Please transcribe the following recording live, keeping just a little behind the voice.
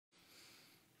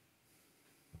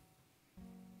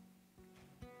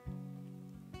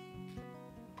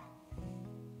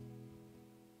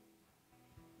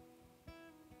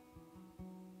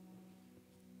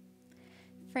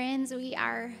Friends, we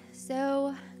are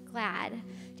so glad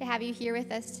to have you here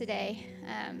with us today.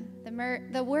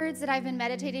 The words that I've been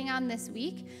meditating on this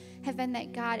week have been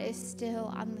that God is still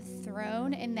on the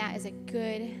throne, and that is a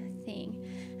good thing.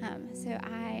 So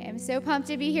I am so pumped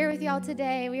to be here with y'all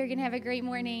today. We are going to have a great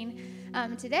morning.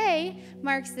 Today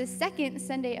marks the second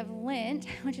Sunday of Lent,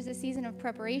 which is a season of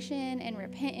preparation and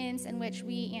repentance in which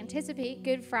we anticipate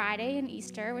Good Friday and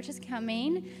Easter, which is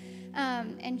coming.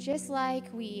 And just like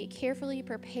we carefully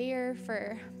prepare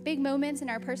for big moments in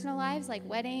our personal lives, like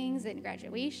weddings and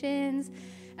graduations,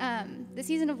 the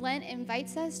season of Lent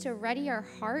invites us to ready our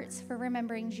hearts for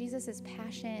remembering Jesus'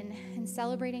 passion and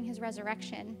celebrating his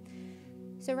resurrection.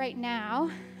 So right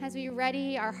now, as we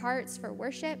ready our hearts for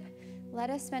worship, let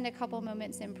us spend a couple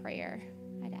moments in prayer.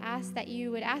 I'd ask that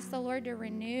you would ask the Lord to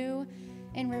renew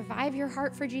and revive your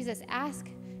heart for Jesus. Ask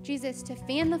Jesus to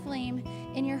fan the flame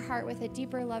in your heart with a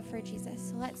deeper love for Jesus.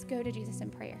 So let's go to Jesus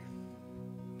in prayer.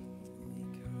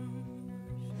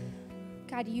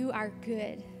 God, you are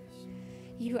good.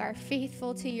 You are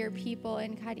faithful to your people.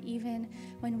 And God, even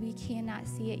when we cannot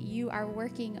see it, you are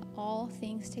working all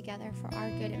things together for our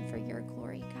good and for your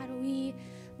glory. God, we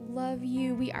love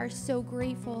you. We are so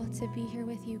grateful to be here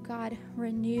with you. God,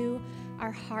 renew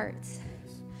our hearts.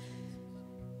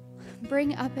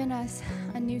 Bring up in us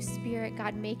a new spirit.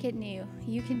 God, make it new.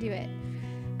 You can do it.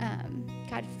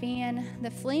 God, fan the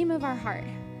flame of our heart.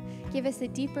 Give us a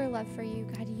deeper love for you.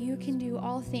 God, you can do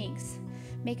all things.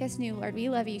 Make us new, Lord. We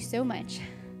love you so much.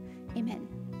 Amen.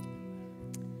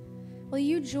 Will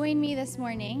you join me this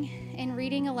morning in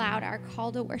reading aloud our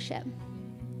call to worship?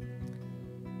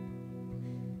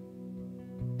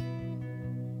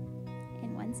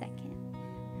 In 1 second.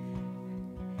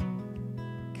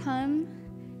 Come,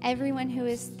 everyone who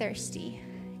is thirsty,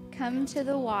 come to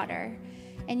the water.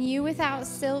 And you without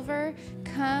silver,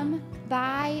 come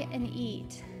buy and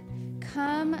eat.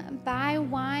 Come buy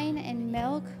wine and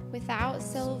milk without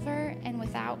silver and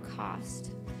without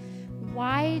cost.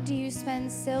 Why do you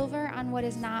spend silver on what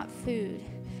is not food,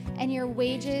 and your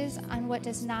wages on what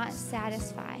does not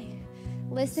satisfy?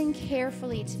 Listen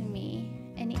carefully to me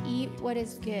and eat what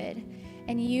is good,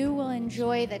 and you will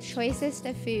enjoy the choicest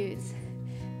of foods.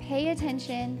 Pay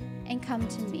attention and come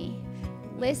to me.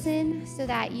 Listen so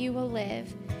that you will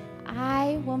live.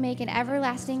 I will make an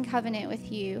everlasting covenant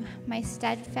with you, my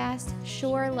steadfast,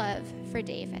 sure love for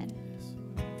David.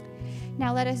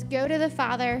 Now let us go to the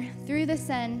Father through the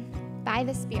Son, by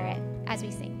the Spirit, as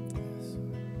we sing.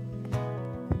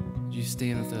 Would you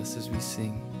stand with us as we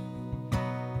sing?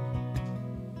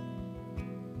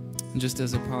 And just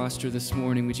as a posture this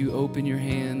morning, would you open your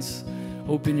hands,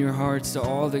 open your hearts to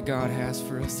all that God has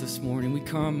for us this morning. We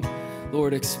come,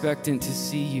 Lord, expectant to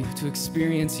see you, to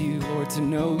experience you, Lord, to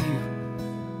know you.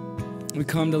 We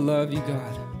come to love you,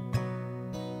 God,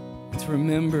 and to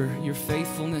remember your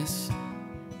faithfulness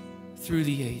through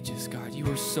the ages, God. You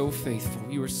are so faithful.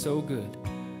 You are so good.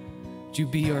 Would you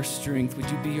be our strength? Would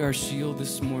you be our shield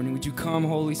this morning? Would you come,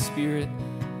 Holy Spirit,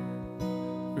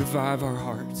 revive our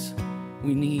hearts?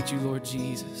 We need you, Lord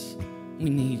Jesus. We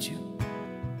need you.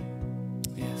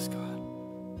 Yes, God.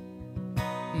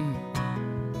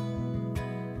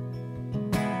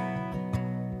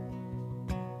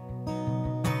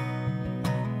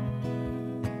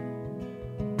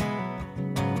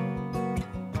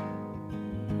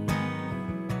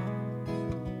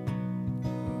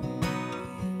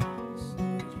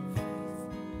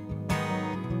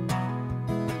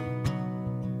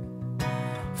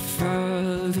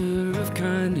 Father of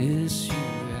kindness, you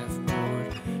have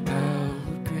poured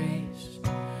out grace.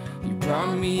 You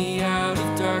brought me out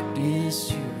of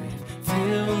darkness, you have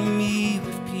filled me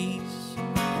with peace.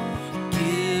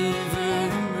 Giver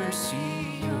of mercy,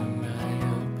 you're my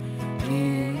hope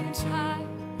in time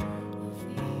of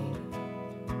need.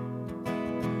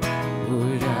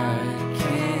 Lord, I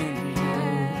can't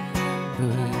help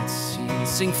but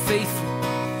sing faithful.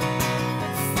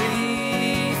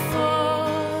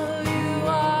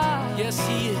 Yes,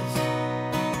 he is.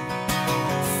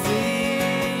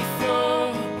 Faithful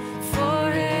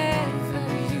forever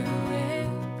you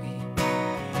will be.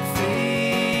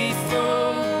 Faithful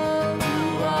you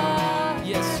are.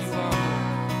 Yes, you are.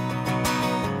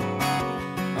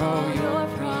 All your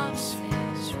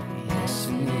promises are yes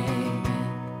and amen.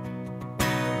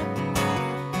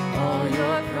 All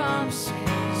your promises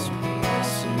are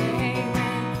yes and amen.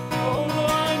 Oh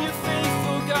Lord, you're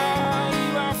faithful, God. You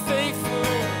are faithful.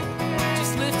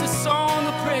 Lift a song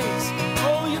of praise.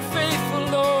 Oh, you're faithful,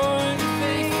 Lord. You're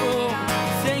faithful.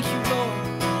 Thank you, Lord.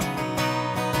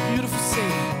 Beautiful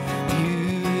Savior.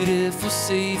 Beautiful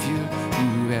Savior,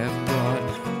 you have brought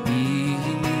me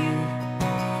near.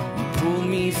 You pulled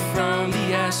me from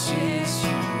the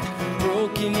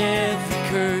breaking every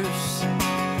curse.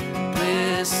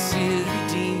 Blessed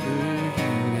Redeemer,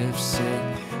 you have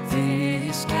set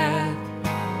this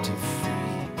captive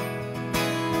free.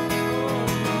 Oh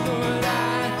Lord,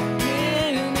 I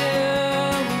can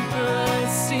never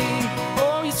sing.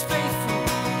 Oh, He's faithful,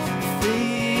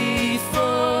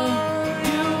 faithful.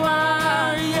 You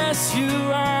are, yes, you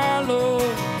are,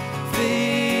 Lord,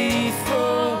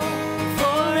 faithful.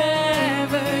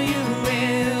 Forever you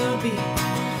will be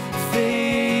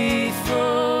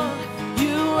faithful.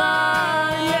 You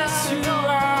are, yes, you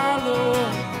are,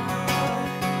 Lord.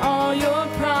 All your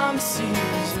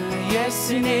promises are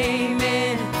yes and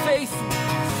amen. Faithful,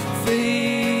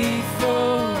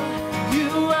 faithful.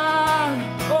 You are,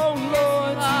 oh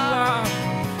Lord, you are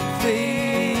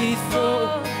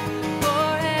faithful.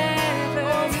 Forever,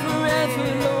 oh, forever,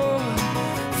 Lord,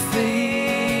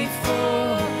 faithful.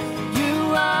 You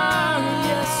are,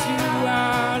 yes, you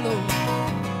are, Lord.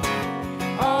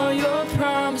 All your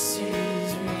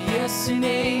promises are yes and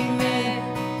amen.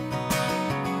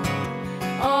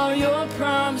 All your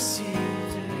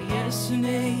promises are yes and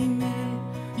amen.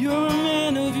 You're a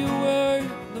man of your word,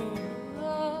 Lord.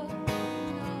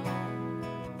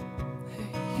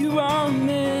 You are a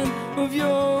man of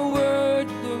your word,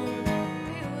 Lord.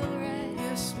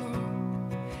 Yes, Lord.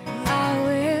 I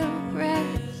will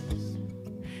rest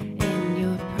in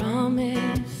your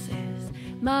promises.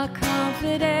 My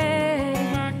confidence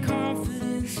My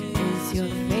confidence is your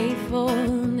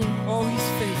faithfulness. Oh, He's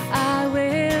faithful. I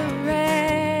will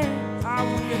rest I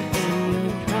will rest. in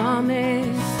your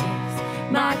promises.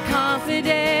 My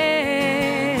confidence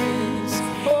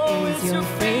Oh, is it's your your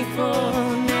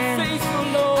faithfulness. You're faithful,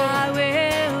 Lord. I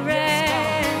will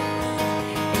rest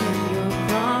in your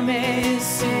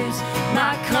promises.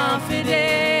 My confidence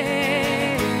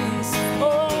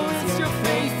Oh, is it's your your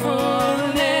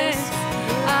faithfulness.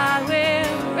 I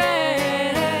will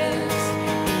rest in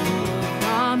your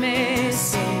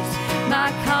promises. My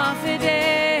confidence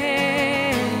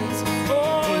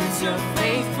Oh, is it's your your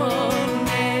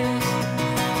faithfulness.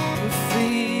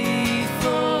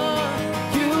 faithful.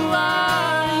 You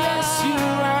are, yes, you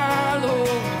are,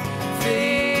 Lord.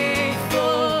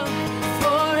 Faithful.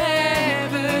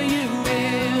 Forever you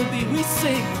will be. We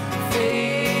sing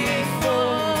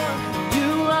faithful.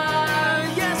 You are,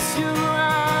 yes, you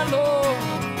are, Lord.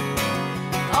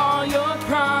 All your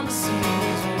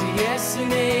promises are yes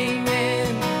and amen.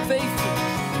 Faithful,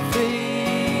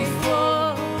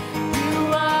 faithful.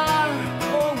 You are,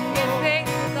 oh Lord.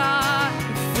 Faithful God,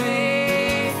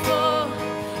 Faithful,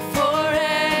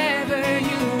 forever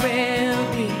you will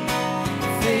be.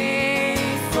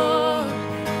 Faithful,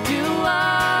 you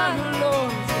are,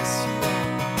 Lord. Yes, you are.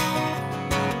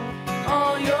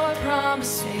 All your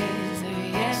promises are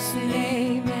yes and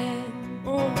amen.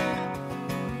 Oh,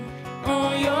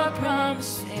 all your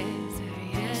promises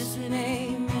are yes and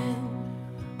amen.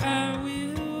 I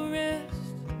will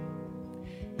rest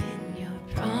in your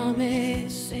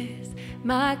promises.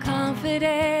 My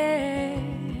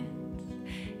confidence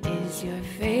is your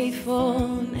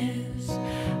faithfulness.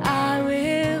 I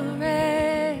will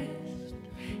rest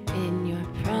in your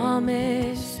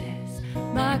promises.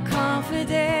 My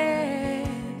confidence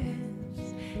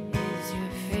is your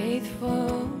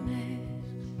faithfulness.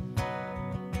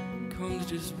 come to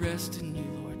just rest in you,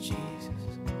 Lord Jesus.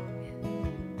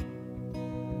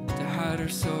 To hide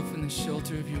ourselves in the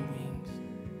shelter of your wings.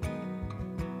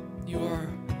 You are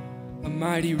a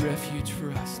mighty refuge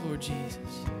for us, Lord Jesus.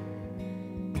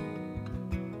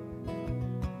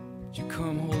 Would you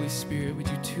come, Holy Spirit? Would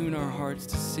you tune our hearts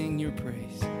to sing your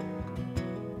praise?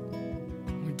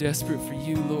 We're desperate for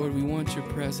you, Lord. We want your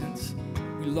presence.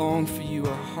 We long for you.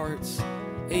 Our hearts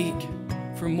ache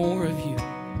for more of you.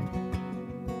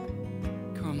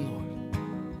 Come, Lord.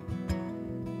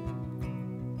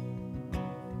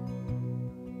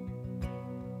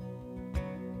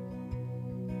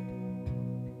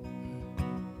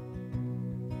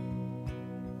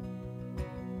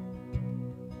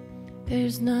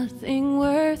 There's nothing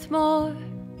worth more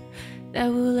that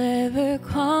will ever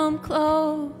come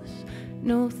close.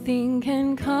 Nothing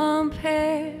can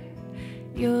compare.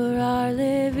 You're our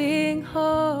living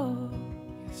hope.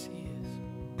 Yes, He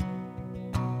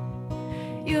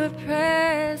is. Your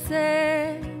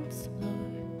presence,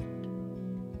 Lord.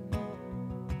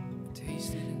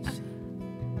 Taste it and see.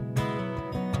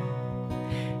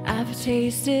 I've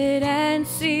tasted and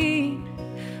seen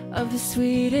of the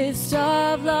sweetest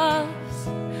of loves,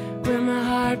 where my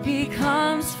heart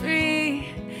becomes free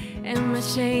and my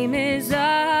shame is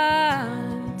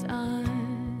undone.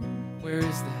 Where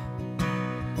is that?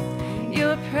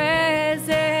 Your presence,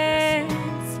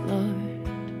 Lord.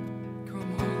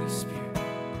 Come, Holy Spirit.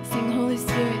 Sing, Holy Holy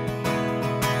Spirit.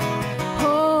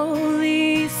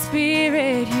 Holy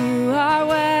Spirit, you are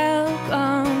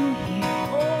welcome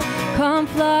here. Come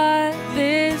flood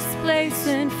this place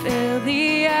and fill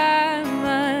the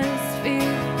atmosphere.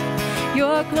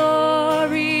 Your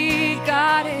glory,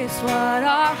 God, is what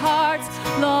our hearts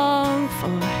long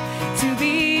for, to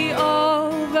be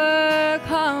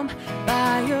overcome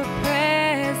by your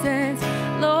presence,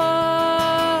 Lord.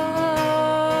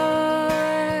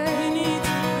 We need your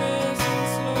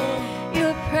presence, Lord.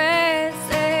 Your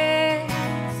presence,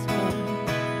 Lord.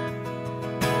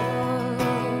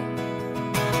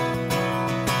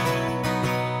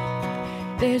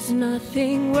 There's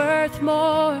nothing worth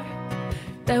more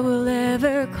that will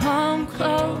ever come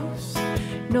close.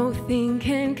 Nothing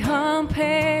can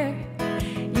compare.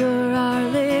 You're our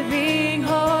living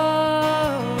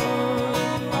hope.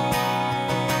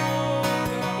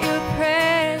 Your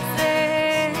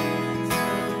presence,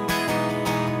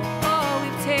 oh,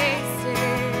 we've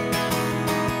tasted.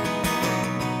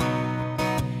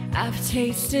 I've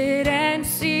tasted and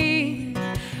seen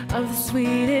of the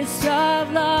sweetest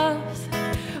of loves,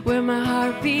 where my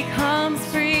heart becomes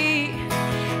free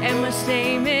and my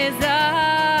shame is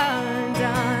undone.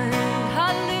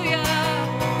 Hallelujah.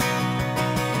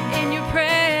 In your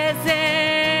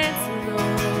presence,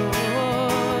 Lord,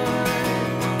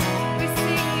 we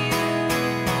sing you.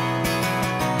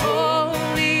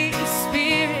 Holy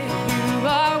Spirit, you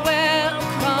are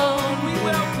welcome. We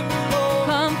welcome you, Lord.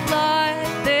 Come flood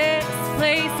this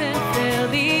place and fill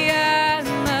the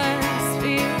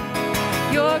atmosphere.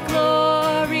 Your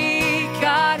glory,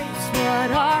 God, is what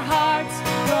our hearts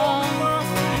long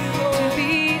for, to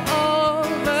be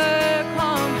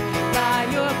overcome by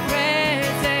your presence.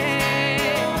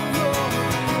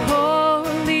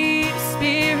 Holy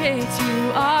Spirit, you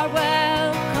are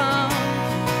welcome.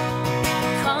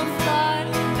 Come flood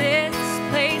this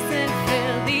place and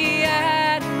fill the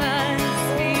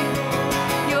atmosphere.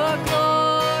 Your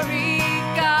glory,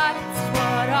 God, is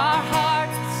what our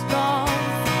hearts long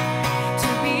for,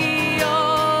 to be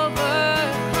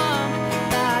overcome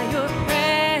by your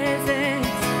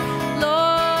presence,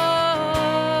 Lord.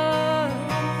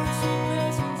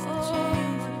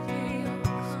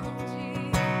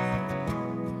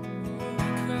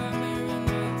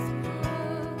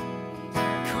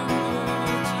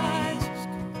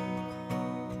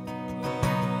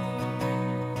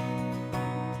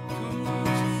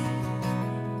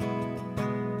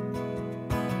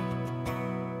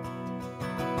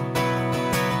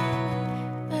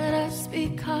 Let us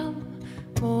become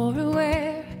more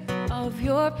aware of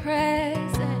your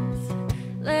presence.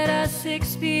 Let us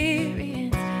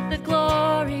experience the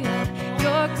glory of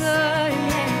your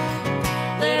goodness.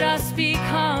 Let us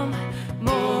become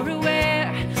more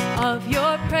aware of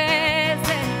your presence.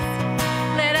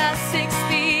 Let us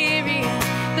experience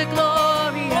the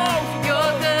glory of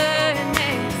your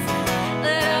goodness.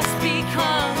 Let us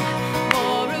become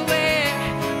more aware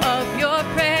of your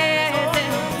presence.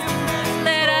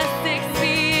 Let us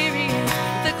experience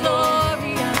the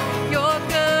glory of your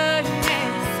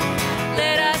goodness.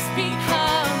 Let us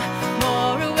become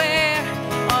more aware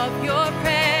of your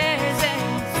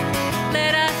presence.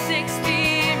 Let us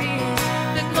experience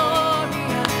the glory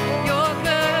of your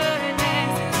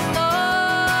goodness, Lord.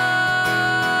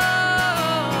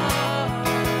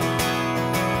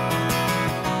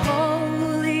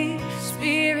 Holy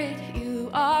Spirit, you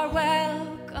are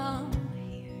welcome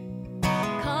here.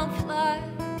 Come flood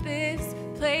this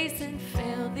place and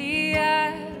fill the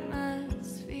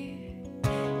atmosphere.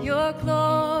 Your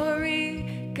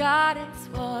glory, God, is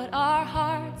what our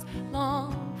hearts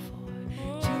long for,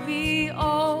 to be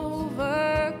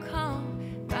overcome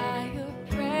by your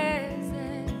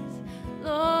presence,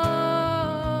 Lord.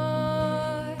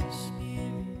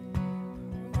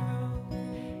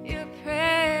 Your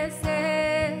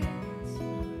presence,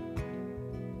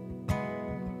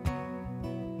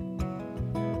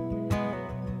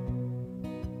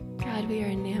 God, we are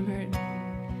enamored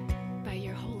by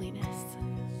your holiness.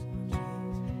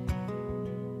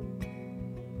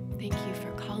 Thank you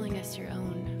for calling us your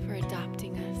own, for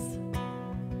adopting us.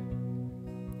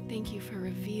 Thank you for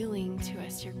revealing to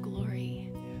us your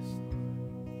glory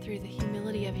through the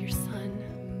humility of your Son,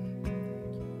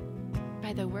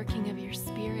 by the working of your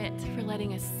Spirit, for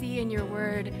letting us see in your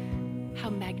word how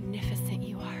magnificent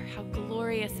you are, how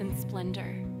glorious in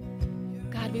splendor.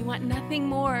 God, we want nothing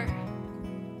more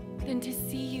than to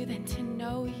see you, than to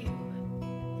know you.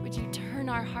 Would you turn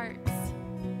our hearts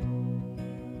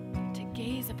to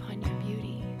gaze upon your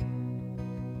beauty?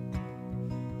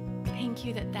 Thank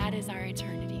you that that is our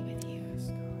eternity with you.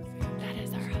 That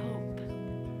is our hope.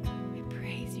 We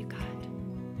praise you, God.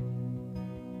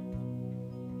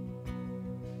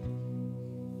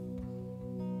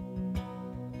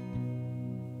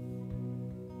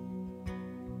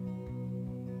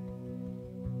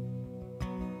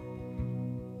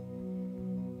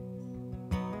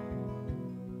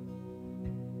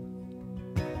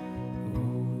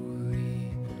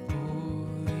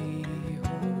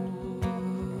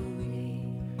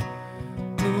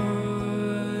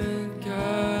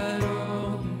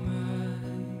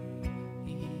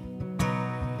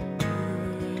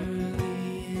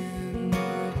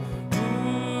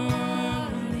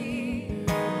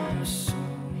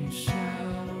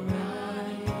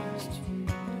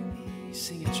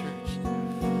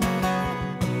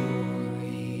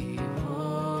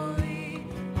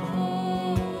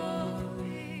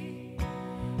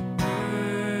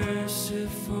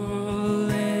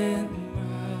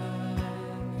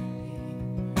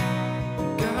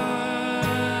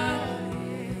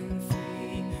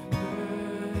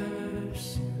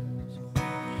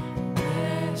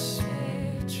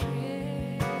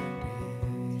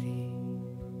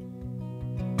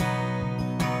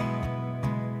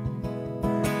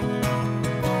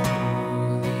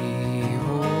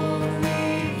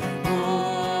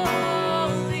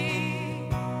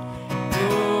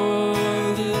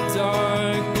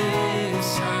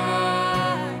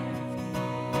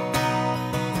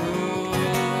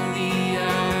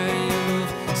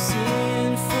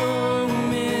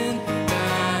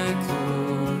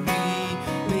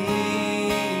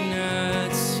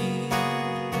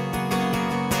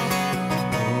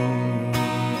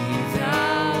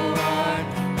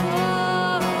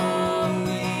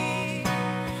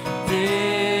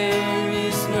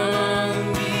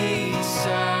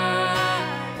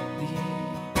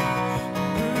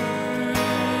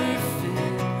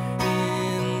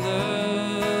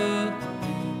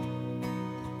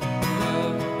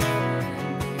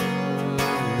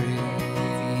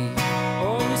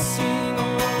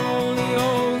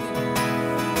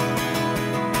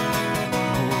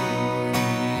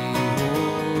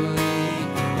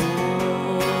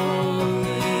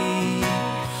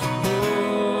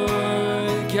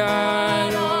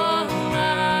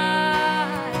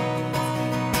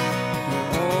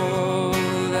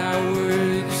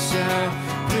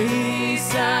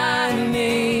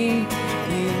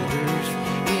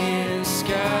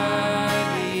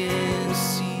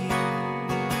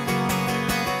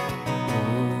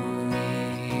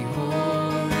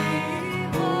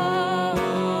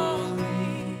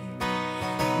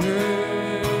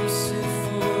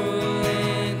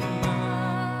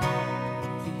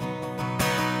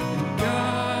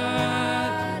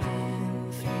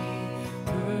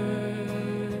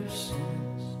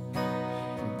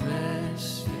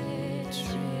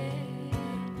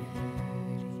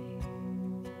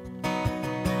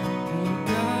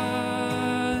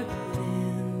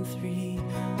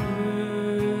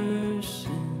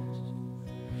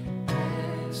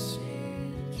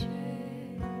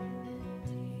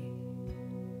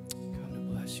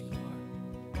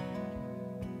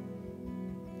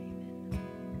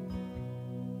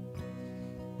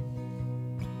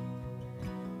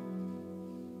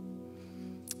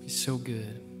 He's so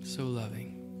good, so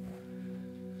loving.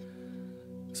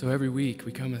 So every week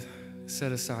we come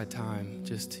set aside time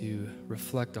just to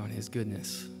reflect on his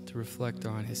goodness, to reflect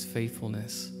on his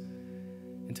faithfulness,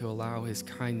 and to allow his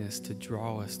kindness to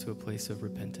draw us to a place of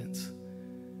repentance.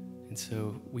 And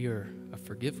so we are a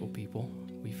forgetful people.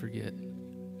 We forget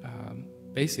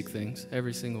basic things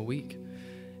every single week.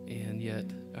 And yet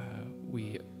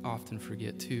we often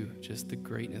forget, too, just the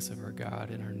greatness of our God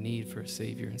and our need for a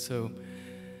Savior. And so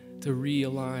to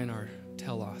realign our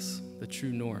telos, the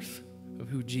true north of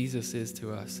who Jesus is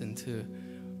to us, and to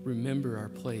remember our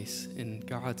place in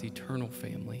God's eternal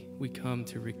family, we come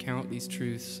to recount these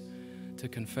truths, to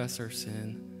confess our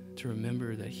sin, to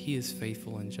remember that he is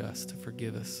faithful and just to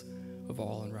forgive us of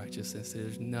all unrighteousness.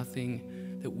 There's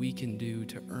nothing that we can do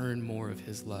to earn more of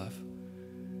his love.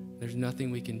 There's nothing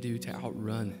we can do to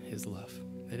outrun his love,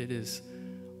 that it is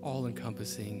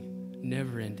all-encompassing,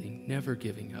 never-ending, never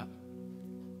giving up.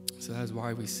 So that is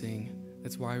why we sing.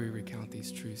 That's why we recount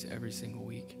these truths every single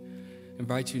week. I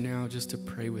invite you now just to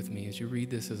pray with me as you read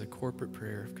this as a corporate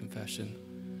prayer of confession.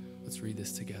 Let's read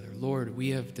this together. Lord, we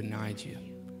have denied you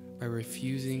by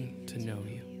refusing to know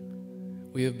you.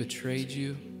 We have betrayed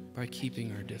you by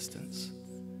keeping our distance.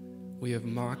 We have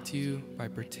mocked you by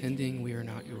pretending we are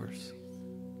not yours.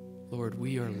 Lord,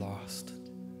 we are lost.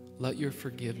 Let your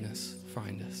forgiveness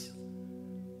find us.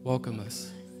 Welcome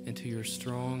us into your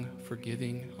strong,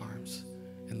 forgiving arms,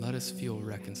 and let us feel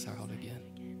reconciled again.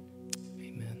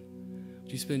 Amen.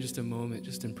 Would you spend just a moment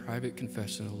just in private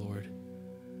confession of the Lord?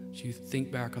 Would you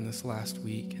think back on this last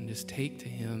week and just take to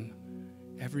him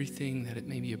everything that it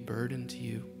may be a burden to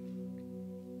you,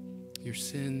 your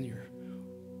sin, your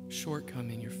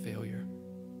shortcoming, your failure.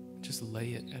 Just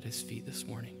lay it at his feet this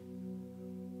morning.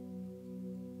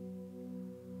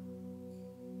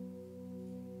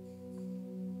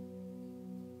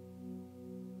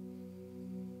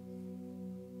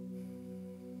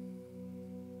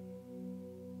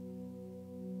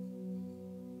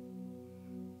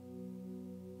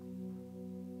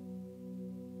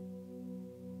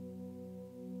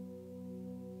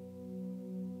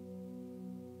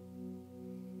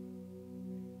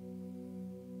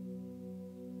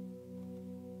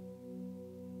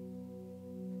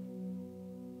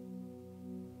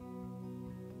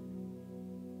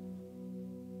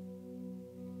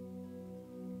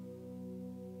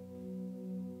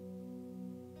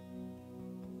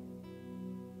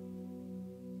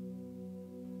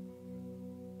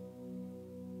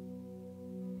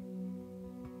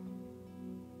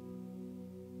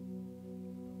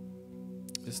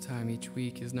 This time each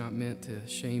week is not meant to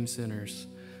shame sinners,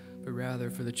 but rather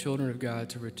for the children of God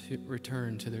to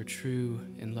return to their true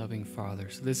and loving Father.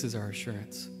 So this is our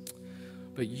assurance.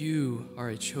 But you are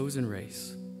a chosen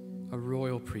race, a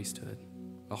royal priesthood,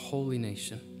 a holy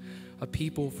nation, a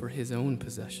people for his own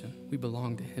possession. We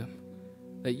belong to him,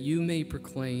 that you may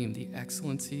proclaim the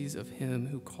excellencies of him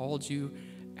who called you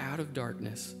out of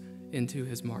darkness into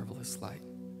his marvelous light.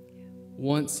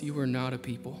 Once you were not a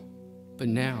people, but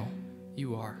now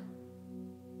you are,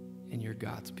 and you're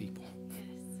God's people.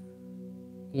 Yes.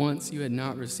 Once you had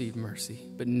not received mercy,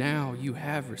 but now you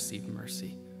have received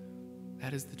mercy.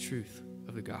 That is the truth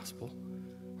of the gospel,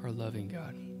 our loving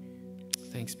God.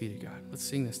 Thanks be to God. Let's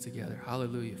sing this together.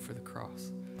 Hallelujah for the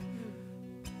cross.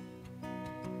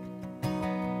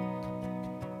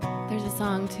 There's a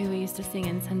song, too, we used to sing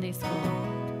in Sunday school.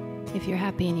 If you're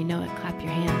happy and you know it, clap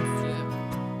your hands. Yeah.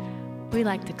 We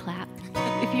like to clap.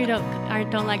 If you don't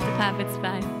like to clap, it's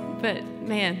fine. But,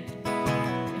 man,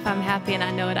 if I'm happy and I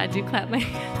know it, I do clap my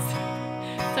hands.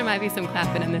 So there might be some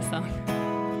clapping in this song.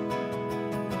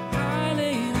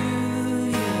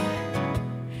 Hallelujah.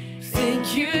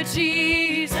 Thank you,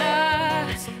 Jesus.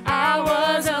 I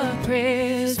was a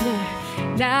prisoner.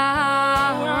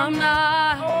 Now I'm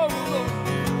not.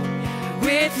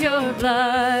 With your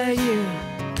blood, you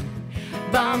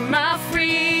bought my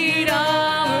freedom.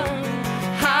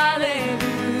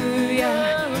 Hallelujah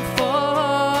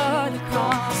for the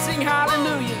cross. Sing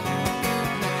hallelujah.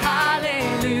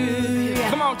 Hallelujah.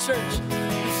 Come on, church.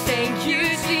 Thank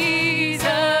you, Jesus.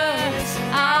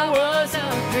 I was a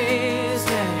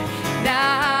prisoner.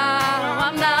 Now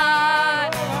I'm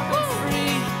not. I'm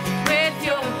free. With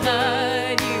your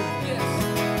blood, you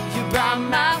brought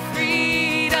my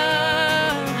freedom.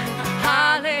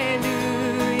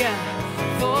 Hallelujah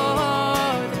for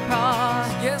the cross.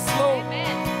 Yes, Lord.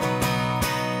 Amen.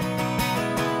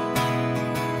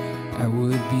 I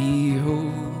would be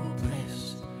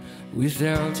hopeless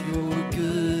without your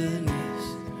goodness.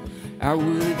 I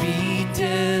would be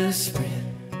desperate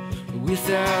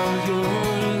without your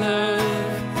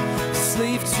love.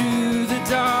 Slave to the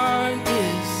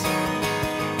darkness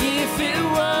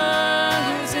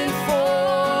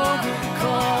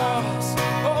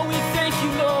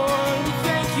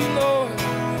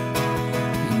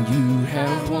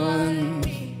won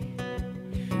me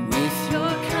with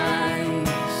your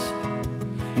kindness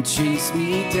and chased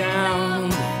me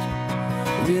down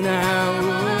when I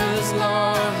was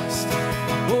lost.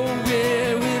 Oh,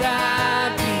 where would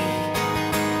I be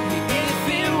if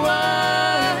it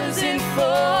wasn't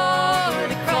for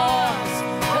the cross?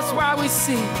 That's why we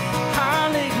sing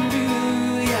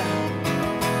hallelujah.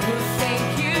 Well, thank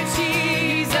you,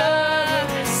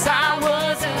 Jesus. I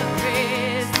was a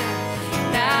prisoner,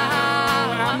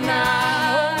 now I'm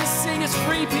not. Oh, we sing as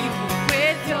free people.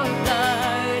 With your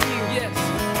blood, yes,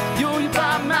 you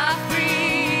bought my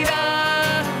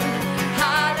freedom.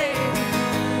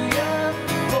 Hallelujah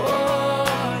for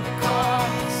the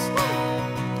cross.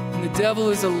 And the devil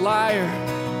is a liar.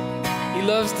 He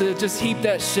loves to just heap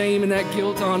that shame and that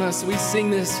guilt on us. We sing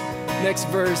this next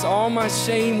verse. All my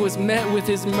shame was met with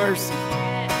his mercy.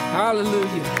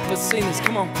 Hallelujah. Let's sing this.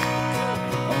 Come on.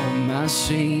 All my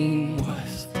shame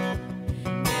was met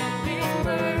with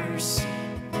mercy.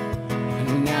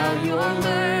 And now your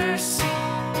mercy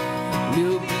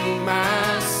will be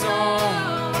my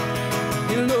song.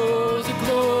 You know the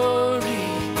glory,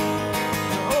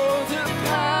 oh, the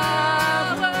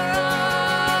power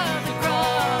of the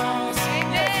cross.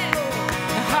 Amen.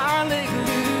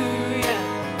 Hallelujah.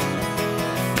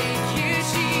 Thank you,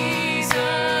 Jesus.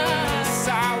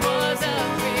 I was a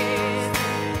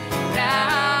prisoner,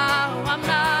 now I'm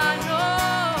not. No,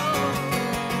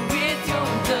 with your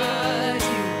blood,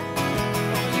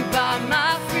 you bought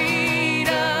my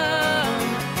freedom.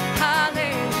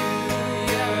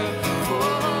 Hallelujah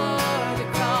for the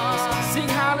cross. Sing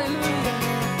hallelujah.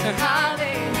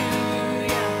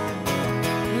 Hallelujah.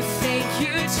 Thank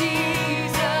you,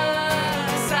 Jesus.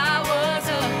 I was a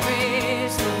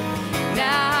prisoner,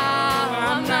 now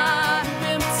I'm not.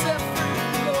 Been set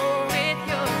free, Lord. With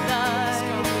your blood,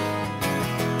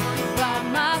 you bought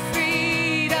my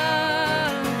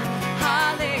freedom.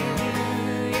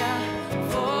 Hallelujah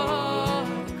for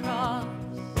the cross.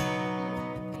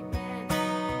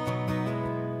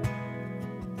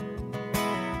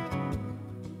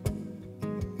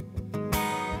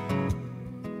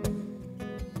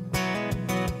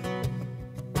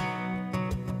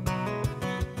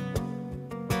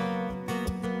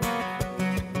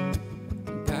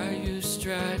 By your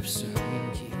stripes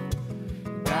I'm healed,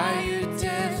 by your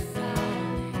death I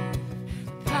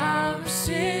live. Power of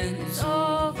sin is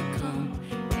overcome.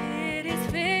 It is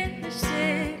finished,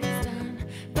 it is done.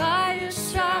 By your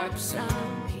stripes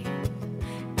I'm healed,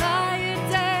 by your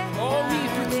death I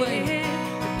live.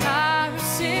 The power of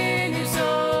sin is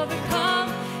overcome.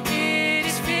 It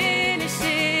is finished,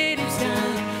 it is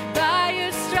done. By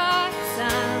your stripes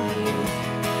I'm healed,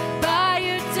 by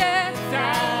your death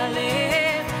I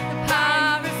live. The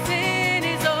power of sin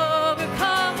is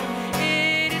overcome.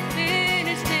 It is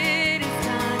finished, it is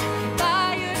done. By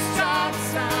your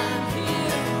stripes I'm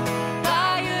healed,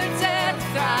 by your death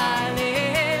I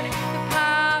live. The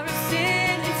power of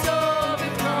sin is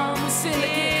overcome. We'll sing it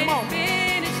again. Come on.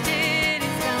 Finished, it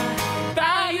is done.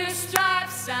 By your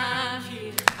stripes I'm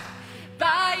healed,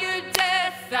 by your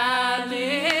death I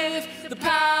live. The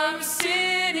power of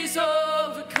sin is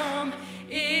overcome.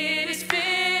 It is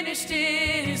finished,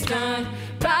 it is done.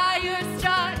 By your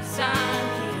stripes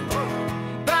I'm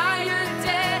healed, by your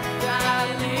death I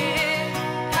live.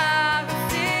 Power of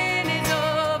sin is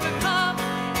overcome.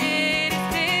 It is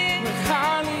finished.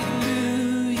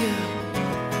 Hallelujah.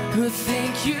 Well,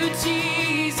 thank you,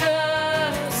 Jesus.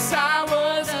 I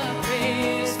was a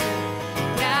prisoner,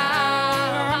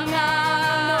 now I'm not.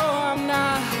 No, I'm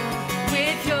not.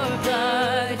 With your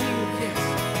blood,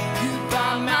 you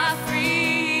bought my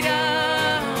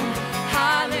freedom.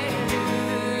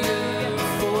 Hallelujah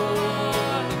for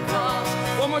the cross.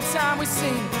 One more time we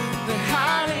sing the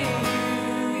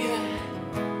hallelujah.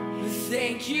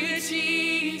 Thank you,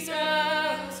 Jesus.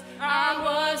 I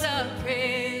was a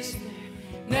prisoner,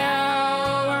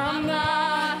 now I'm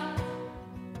not.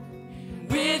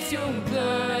 With your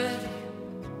blood,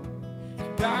 you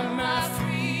bought my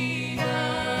freedom.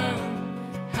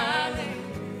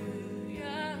 Hallelujah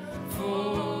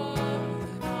for the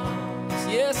cross.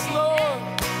 Yes, Lord.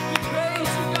 We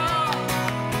praise you, God.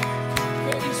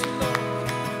 Praise you, Lord.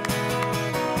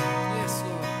 Yes,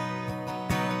 Lord.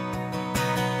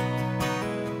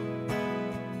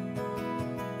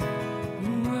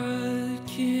 What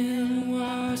can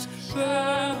wash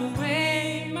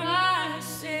away my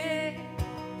sin?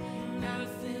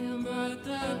 Nothing but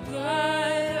the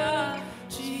blood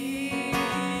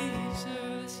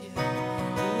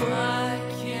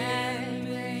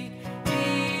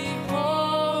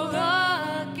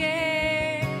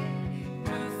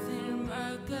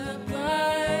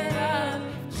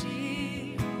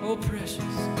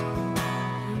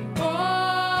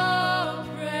Oh,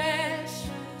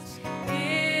 precious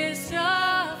is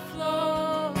the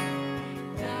flow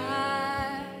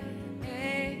that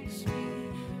makes me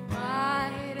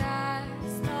white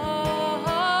as snow.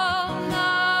 No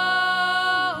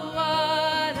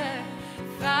other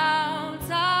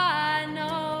fount I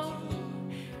know,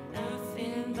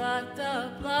 nothing but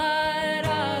the blood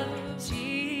of Jesus.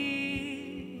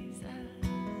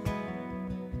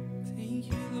 Thank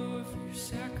you, Lord, for your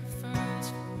sacrifice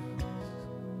for us.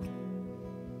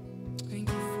 Thank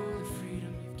you for the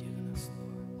freedom you've given us,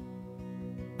 Lord.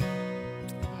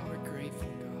 Oh, we're grateful,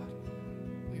 God.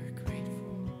 We are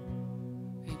grateful.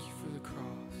 Thank you for the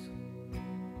cross.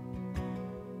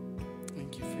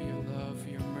 Thank you for your love, for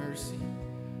your mercy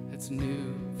that's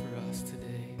new for us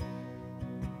today.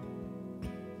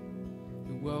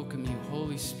 We welcome you,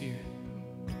 Holy Spirit.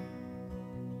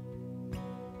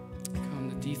 Come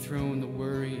to dethrone the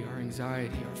worry, our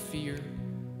anxiety, our fear,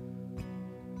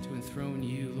 to enthrone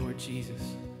you, Lord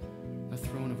Jesus, the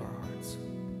throne of our hearts.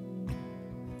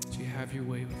 Would you have your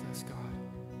way with us, God?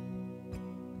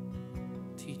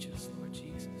 Teach us, Lord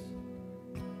Jesus.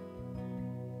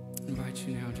 I invite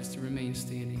you now just to remain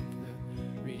standing for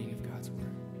the reading of God's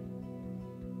word.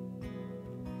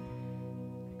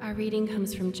 Our reading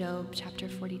comes from Job chapter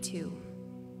 42.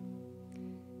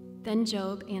 Then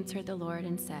Job answered the Lord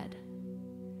and said,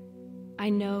 I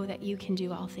know that you can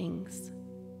do all things,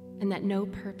 and that no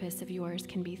purpose of yours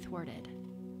can be thwarted.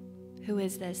 Who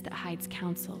is this that hides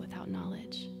counsel without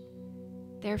knowledge?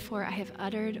 Therefore I have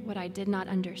uttered what I did not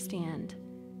understand,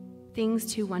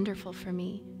 things too wonderful for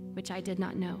me, which I did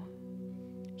not know.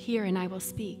 Hear, and I will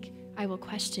speak. I will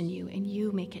question you, and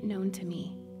you make it known to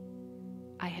me.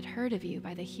 I had heard of you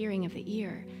by the hearing of the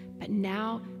ear, but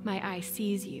now my eye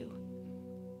sees you.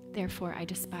 Therefore I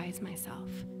despise myself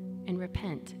and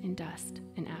repent in dust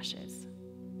and ashes.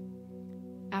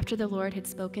 After the Lord had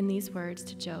spoken these words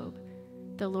to Job,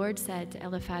 the Lord said to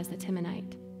Eliphaz the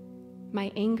Temanite,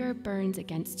 My anger burns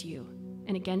against you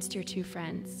and against your two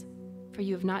friends, for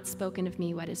you have not spoken of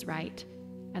me what is right,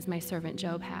 as my servant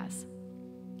Job has.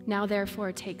 Now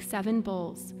therefore take 7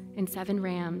 bulls and 7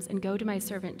 rams and go to my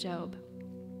servant Job,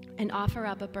 and offer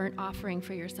up a burnt offering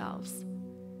for yourselves.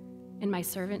 And my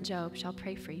servant Job shall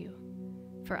pray for you,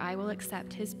 for I will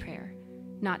accept his prayer,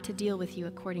 not to deal with you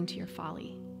according to your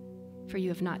folly. For you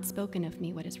have not spoken of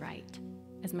me what is right,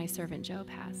 as my servant Job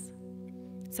has.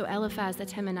 So Eliphaz the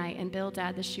Temanite and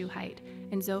Bildad the Shuhite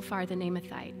and Zophar the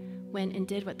Naamathite went and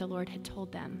did what the Lord had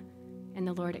told them, and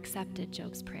the Lord accepted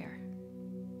Job's prayer.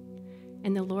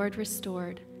 And the Lord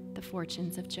restored the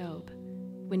fortunes of Job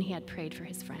when he had prayed for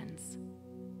his friends.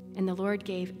 And the Lord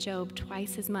gave Job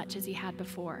twice as much as he had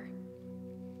before.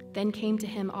 Then came to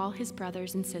him all his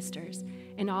brothers and sisters,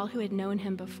 and all who had known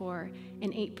him before,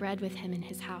 and ate bread with him in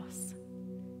his house.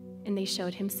 And they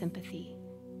showed him sympathy,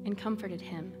 and comforted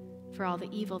him for all the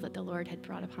evil that the Lord had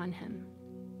brought upon him.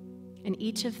 And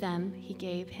each of them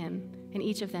gave him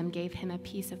a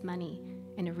piece of money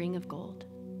and a ring of gold.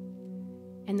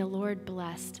 And the Lord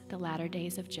blessed the latter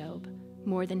days of Job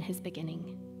more than his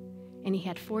beginning. And he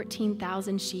had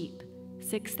 14,000 sheep,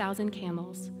 6,000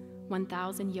 camels,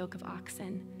 1,000 yoke of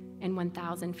oxen, and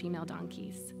 1,000 female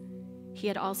donkeys. He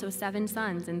had also 7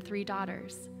 sons and 3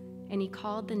 daughters. And he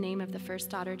called the name of the first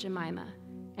daughter Jemimah,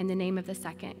 and the name of the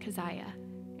second Keziah,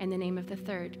 and the name of the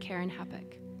third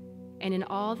Karen-Happuch. And in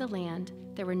all the land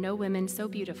there were no women so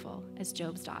beautiful as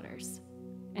Job's daughters.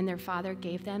 And their father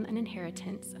gave them an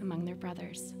inheritance among their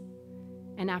brothers.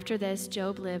 And after this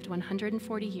Job lived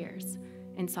 140 years,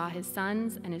 and saw his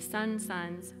sons and his sons'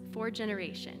 sons 4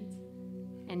 generations.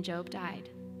 And Job died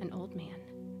an old man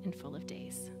and full of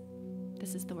days.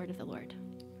 This is the word of the Lord.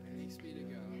 Thanks be to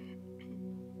God.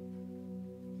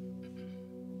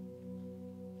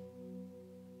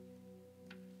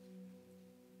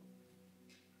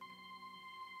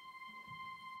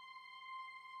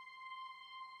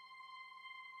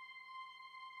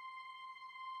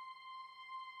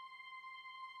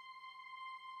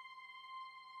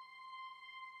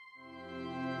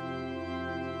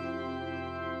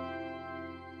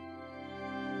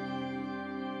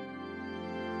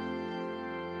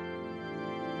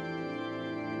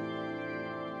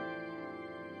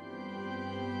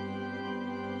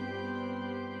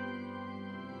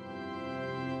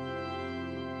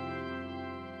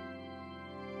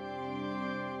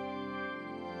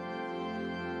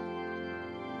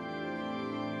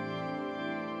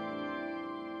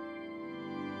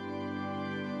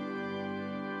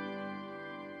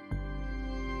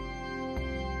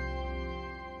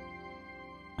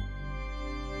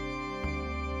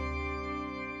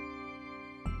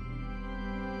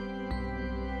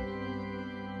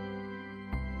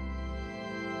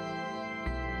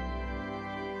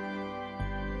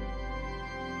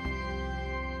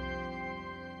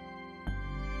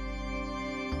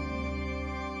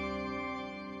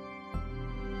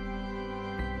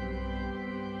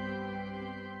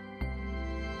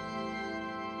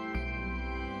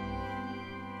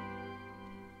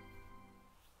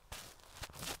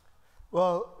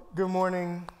 Well, good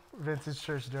morning, Vintage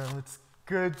Church Durham. It's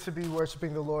good to be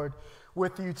worshiping the Lord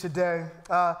with you today.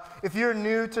 If you're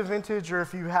new to Vintage, or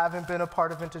if you haven't been a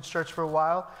part of Vintage Church for a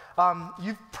while,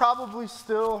 you've probably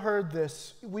still heard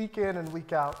this week in and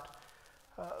week out.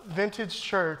 Vintage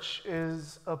Church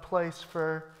is a place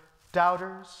for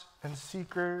doubters and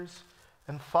seekers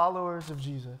and followers of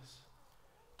Jesus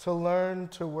to learn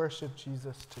to worship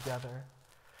Jesus together.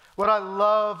 What I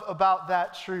love about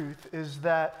that truth is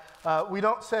that we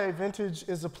don't say Vintage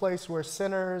is a place where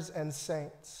sinners and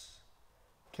saints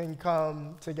can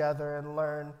come together and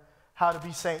learn how to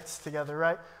be saints together,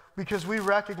 right? Because we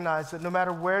recognize that no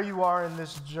matter where you are in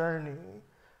this journey,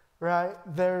 right,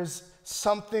 there's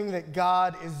something that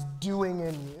God is doing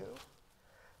in you.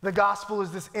 The gospel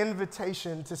is this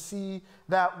invitation to see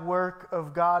that work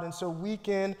of God. And so week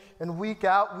in and week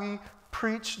out, we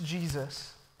preach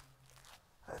Jesus.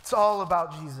 It's all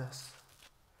about Jesus.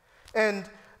 And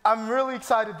I'm really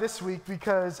excited this week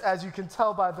because, as you can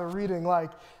tell by the reading,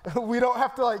 we don't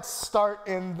have to start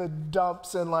in the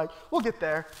dumps and we'll get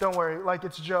there. Don't worry.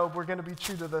 It's Job. We're going to be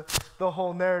true to the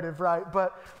whole narrative, right?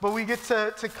 But we get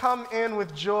to come in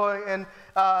with joy. And,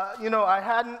 I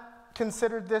hadn't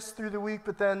considered this through the week,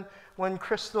 but then when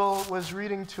Crystal was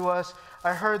reading to us,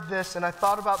 I heard this and I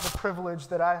thought about the privilege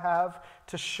that I have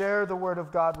to share the word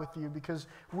of God with you, because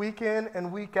week in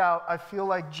and week out, I feel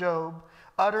like Job,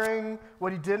 uttering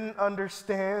what he didn't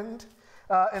understand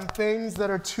and things that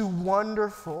are too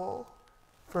wonderful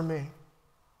for me.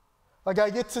 I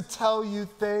get to tell you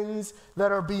things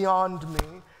that are beyond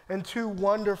me and too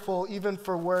wonderful even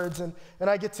for words, and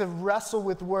I get to wrestle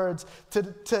with words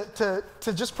to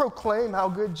just proclaim how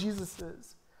good Jesus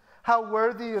is, how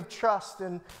worthy of trust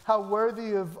and how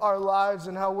worthy of our lives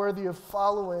and how worthy of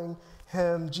following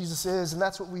him Jesus is. And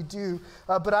that's what we do.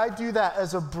 But I do that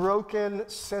as a broken,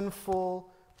 sinful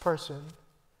person.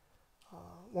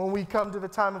 When we come to the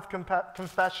time of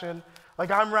confession,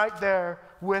 I'm right there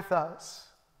with us,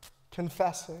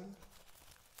 confessing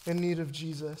in need of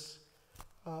Jesus.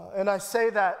 And I say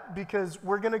that because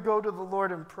we're going to go to the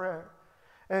Lord in prayer.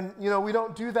 And, we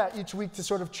don't do that each week to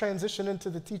sort of transition into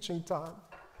the teaching time.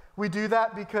 We do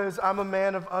that because I'm a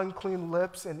man of unclean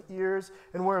lips and ears,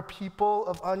 and we're a people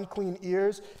of unclean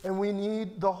ears, and we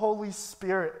need the Holy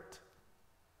Spirit.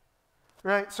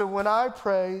 Right? So when I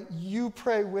pray, you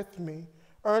pray with me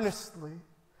earnestly.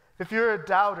 If you're a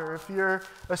doubter, if you're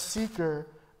a seeker,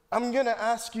 I'm going to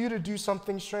ask you to do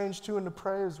something strange too and to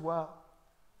pray as well.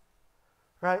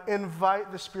 Right?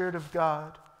 Invite the Spirit of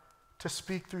God to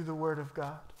speak through the Word of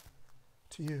God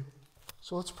to you.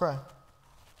 So let's pray.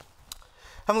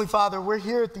 Heavenly Father, we're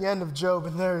here at the end of Job,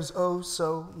 and there is oh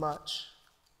so much.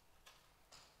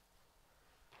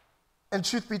 And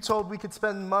truth be told, we could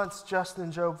spend months just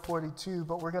in Job 42,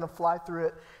 but we're going to fly through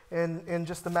it in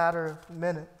just a matter of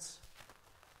minutes.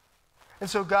 And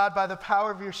so, God, by the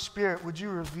power of your Spirit, would you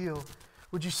reveal,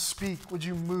 would you speak, would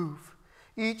you move?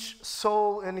 Each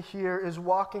soul in here is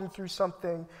walking through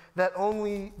something that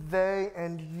only they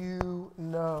and you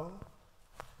know.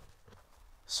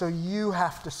 So you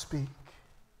have to speak.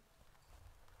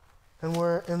 And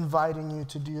we're inviting you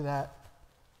to do that.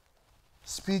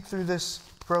 Speak through this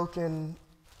broken,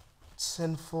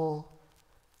 sinful,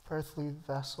 earthly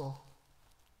vessel.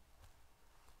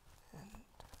 And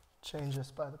change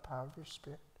us by the power of your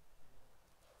Spirit.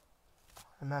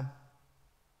 Amen.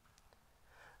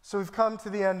 So we've come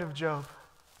to the end of Job.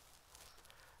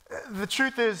 The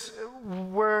truth is,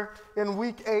 we're in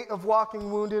week 8 of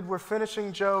Walking Wounded. We're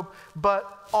finishing Job,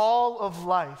 but all of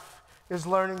life is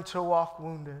learning to walk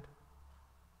wounded.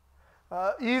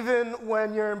 Even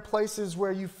when you're in places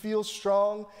where you feel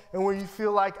strong and where you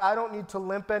feel like I don't need to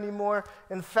limp anymore.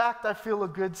 In fact, I feel a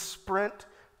good sprint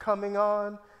coming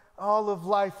on. All of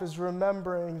life is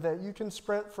remembering that you can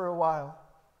sprint for a while,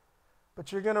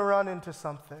 but you're going to run into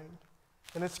something,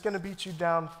 and it's going to beat you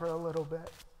down for a little bit.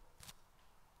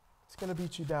 It's going to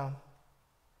beat you down,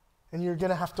 and you're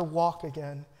going to have to walk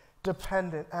again,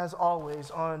 dependent, as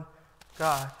always, on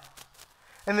God.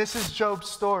 And this is Job's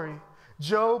story.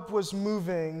 Job was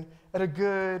moving at a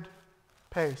good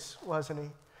pace, wasn't he?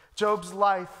 Job's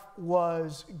life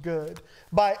was good.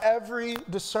 By every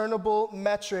discernible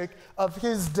metric of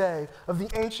his day, of the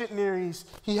ancient Near East,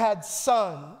 he had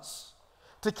sons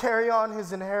to carry on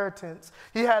his inheritance.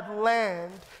 He had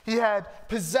land, he had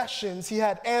possessions, he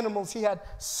had animals, he had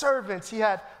servants, he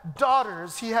had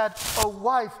daughters, he had a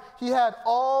wife, he had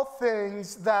all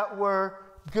things that were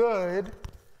good.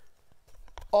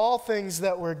 All things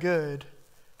that were good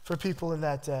for people in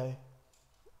that day.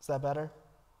 Is that better?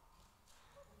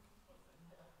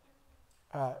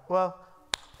 All right, well,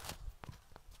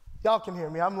 y'all can hear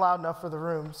me. I'm loud enough for the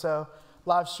room, so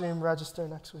live stream, register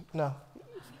next week. No,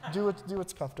 do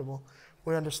what's comfortable.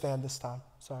 We understand this time.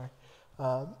 Sorry.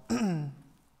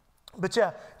 But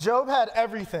yeah, Job had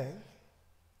everything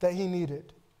that he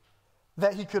needed,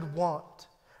 that he could want,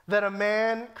 that a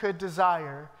man could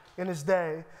desire in his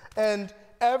day. And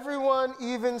everyone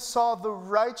even saw the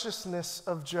righteousness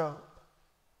of Job.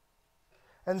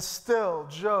 And still,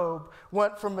 Job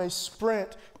went from a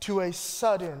sprint to a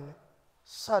sudden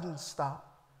stop.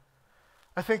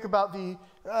 I think about the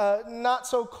not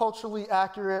so culturally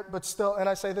accurate, but still, and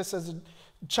I say this as a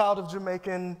child of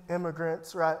Jamaican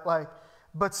immigrants, right? Like,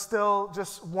 but still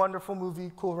just wonderful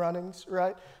movie, Cool Runnings,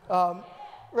 right?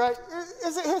 Right?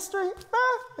 Is it history?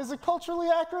 Is it culturally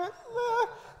accurate?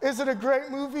 Is it a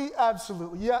great movie?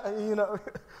 Absolutely. Yeah, you know.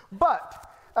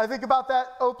 But I think about that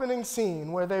opening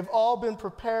scene where they've all been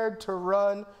prepared to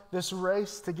run this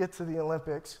race to get to the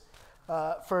Olympics.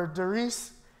 For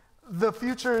Darius, the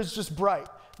future is just bright.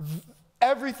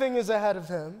 Everything is ahead of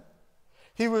him.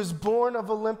 He was born of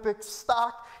Olympic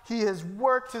stock. He has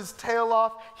worked his tail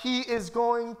off. He is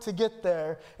going to get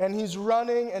there. And he's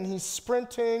running and he's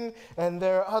sprinting, and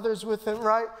there are others with him,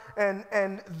 right?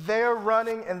 And they're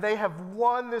running and they have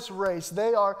won this race.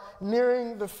 They are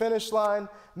nearing the finish line.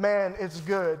 Man, it's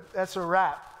good. That's a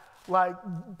wrap. Like,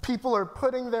 people are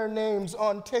putting their names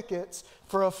on tickets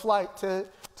for a flight to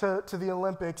the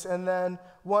Olympics, and then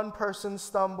one person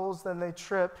stumbles, then they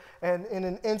trip, and in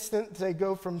an instant they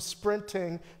go from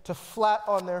sprinting to flat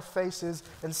on their faces,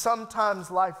 and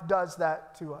sometimes life does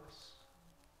that to us.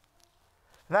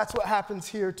 And that's what happens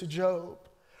here to Job.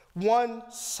 1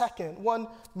 second, 1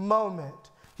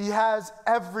 moment, he has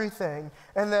everything,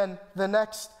 and then the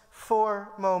next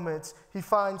 4 moments, he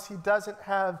finds he doesn't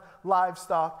have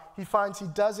livestock. He finds he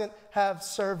doesn't have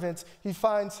servants. He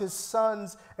finds his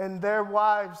sons and their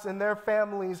wives and their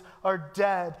families are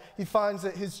dead. He finds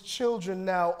that his children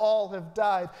now all have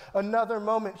died. Another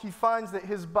moment, he finds that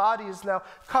his body is now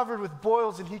covered with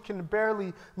boils and he can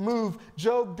barely move.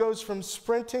 Job goes from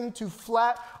sprinting to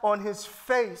flat on his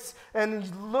face, and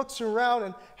he looks around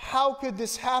and how could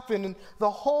this happen? And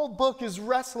the whole book is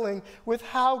wrestling with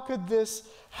how could this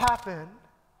happen?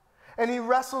 And he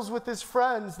wrestles with his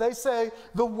friends. They say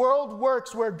the world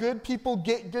works where good people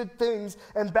get good things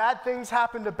and bad things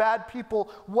happen to bad people.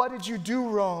 What did you do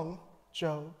wrong,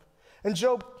 Job? And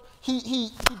Job, he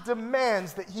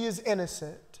demands that he is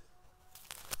innocent.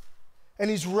 And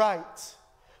he's right.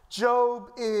 Job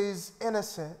is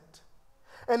innocent.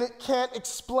 And it can't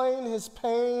explain his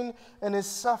pain and his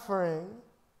suffering.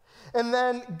 And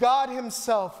then God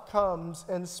himself comes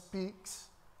and speaks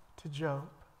to Job.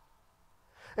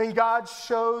 And God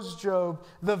shows Job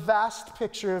the vast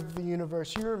picture of the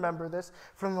universe. You remember this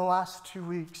from the last 2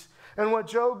 weeks. And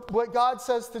what God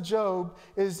says to Job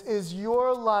is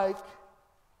you're like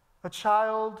a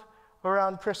child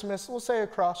around Christmas. We'll say a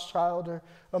cross child or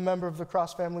a member of the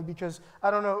cross family, because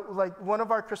I don't know, like one of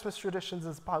our Christmas traditions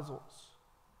is puzzles.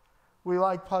 We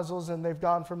like puzzles, and they've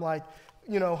gone from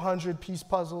 100-piece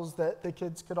puzzles that the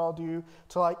kids could all do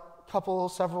to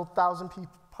several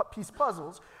thousand-piece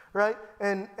puzzles. Right?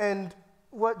 And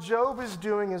what Job is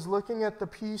doing is looking at the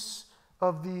piece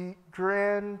of the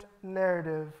grand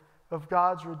narrative of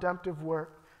God's redemptive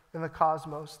work in the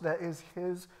cosmos that is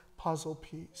his puzzle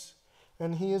piece.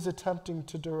 And he is attempting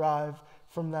to derive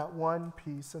from that one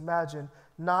piece. Imagine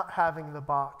not having the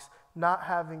box, not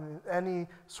having any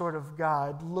sort of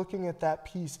guide, looking at that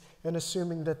piece and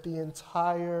assuming that the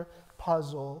entire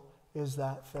puzzle is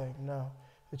that thing. No,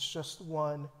 it's just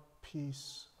one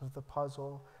piece of the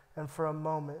puzzle. And for a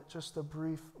moment, just a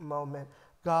brief moment,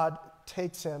 God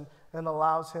takes him and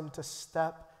allows him to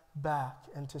step back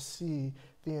and to see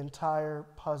the entire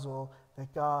puzzle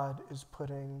that God is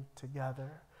putting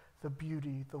together. The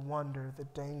beauty, the wonder, the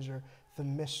danger, the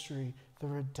mystery, the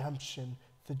redemption,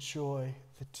 the joy,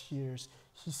 the tears.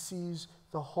 He sees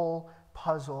the whole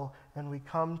puzzle, and we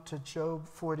come to Job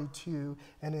 42,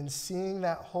 and in seeing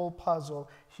that whole puzzle,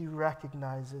 he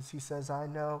recognizes, he says, I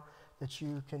know that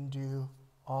you can do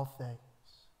all things,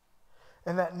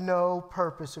 and that no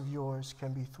purpose of yours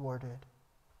can be thwarted.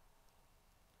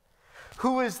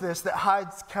 Who is this that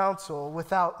hides counsel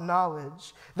without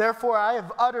knowledge? Therefore I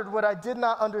have uttered what I did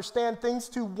not understand, things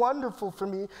too wonderful for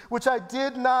me, which I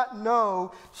did not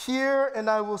know. Hear, and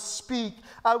I will speak.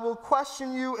 I will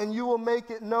question you, and you will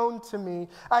make it known to me.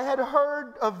 I had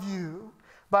heard of you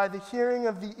by the hearing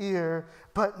of the ear,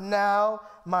 but now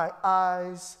my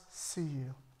eyes see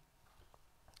you.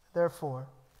 Therefore,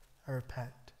 I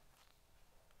repent.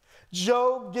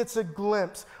 Job gets a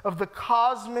glimpse of the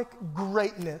cosmic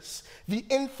greatness, the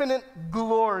infinite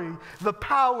glory, the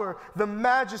power, the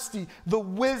majesty, the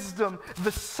wisdom,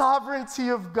 the sovereignty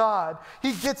of God.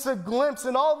 He gets a glimpse,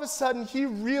 and all of a sudden he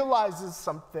realizes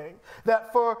something,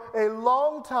 that for a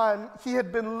long time he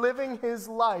had been living his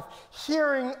life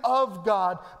hearing of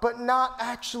God, but not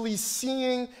actually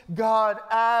seeing God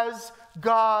as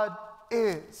God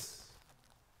is.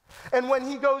 And when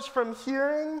he goes from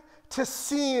hearing to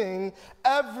seeing,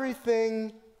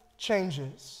 everything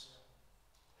changes.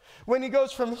 When he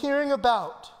goes from hearing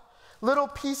about little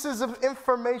pieces of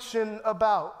information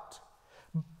about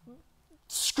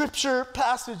scripture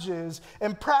passages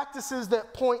and practices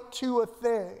that point to a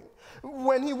thing,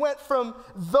 when he went from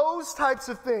those types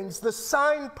of things, the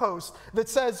signpost that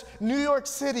says New York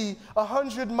City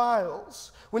 100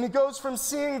 miles, when he goes from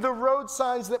seeing the road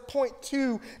signs that point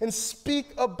to and speak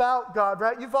about God,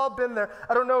 right? You've all been there.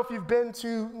 I don't know if you've been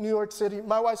to New York City.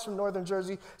 My wife's from Northern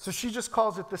Jersey, so she just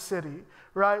calls it the city,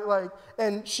 right?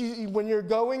 And when you're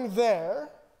going there,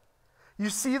 you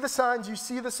see the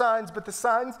signs, but the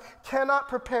signs cannot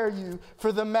prepare you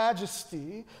for the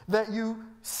majesty that you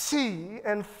see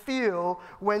and feel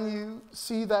when you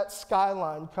see that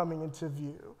skyline coming into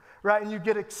view, right? And you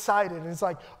get excited, and it's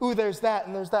like, ooh, there's that,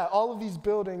 and there's that. All of these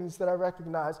buildings that I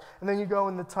recognize, and then you go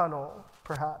in the tunnel,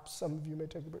 perhaps. Some of you may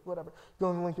take a break, whatever. Go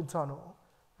in the Lincoln Tunnel,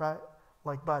 right?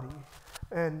 Like Buddy.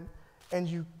 And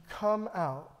you come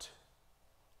out,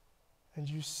 and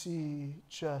you see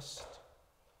just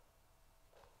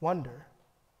wonder.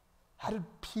 How did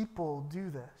people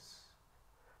do this?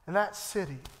 And that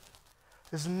city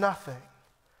is nothing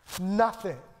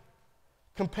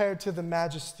compared to the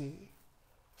majesty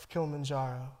of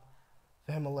Kilimanjaro,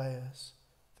 the Himalayas,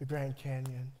 the Grand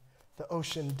Canyon, the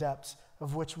ocean depths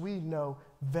of which we know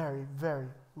very, very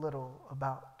little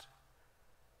about,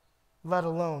 let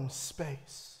alone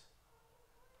space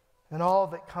and all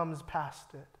that comes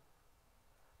past it.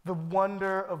 The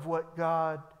wonder of what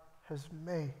God has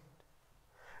made.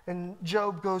 And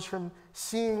Job goes from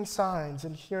seeing signs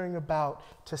and hearing about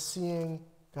to seeing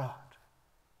God.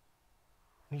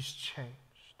 And he's changed.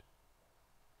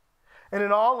 And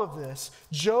in all of this,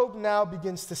 Job now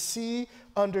begins to see,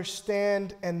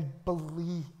 understand, and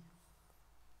believe.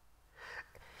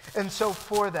 And so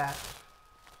for that,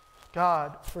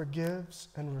 God forgives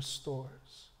and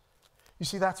restores. You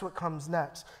see, that's what comes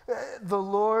next. The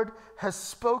Lord has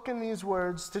spoken these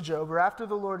words to Job, or after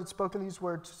the Lord had spoken these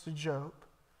words to Job,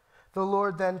 the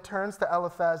Lord then turns to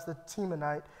Eliphaz the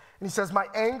Temanite, and he says, "My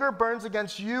anger burns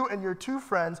against you and your two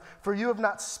friends, for you have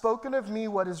not spoken of me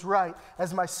what is right,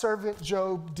 as my servant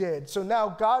Job did." So now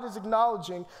God is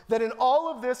acknowledging that in all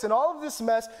of this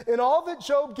mess, in all that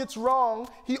Job gets wrong,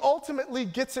 he ultimately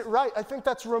gets it right. I think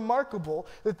that's remarkable,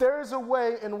 that there is a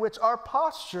way in which our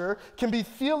posture can be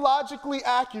theologically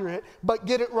accurate, but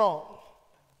get it wrong.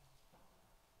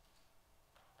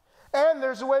 And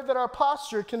there's a way that our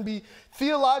posture can be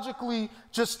theologically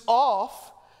just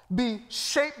off, be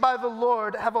shaped by the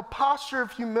Lord, have a posture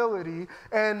of humility,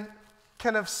 and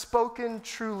can have spoken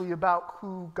truly about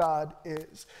who God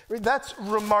is. I mean, that's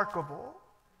remarkable.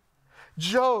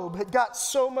 Job had got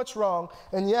so much wrong,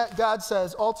 and yet God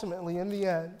says, ultimately, in the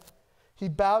end, he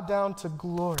bowed down to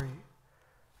glory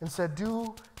and said,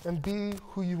 "Do and be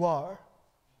who you are."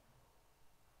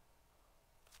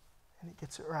 And he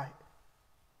gets it right.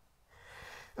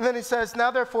 And then he says,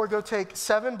 "Now therefore go take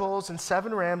 7 bulls and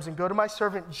 7 rams and go to my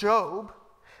servant Job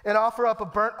and offer up a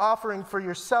burnt offering for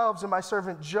yourselves, and my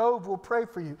servant Job will pray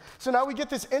for you." So now we get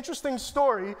this interesting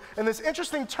story and this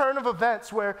interesting turn of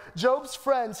events where Job's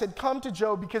friends had come to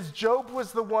Job because Job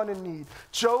was the one in need.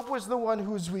 Job was the one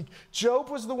who was weak. Job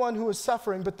was the one who was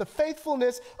suffering. But the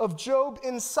faithfulness of Job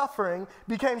in suffering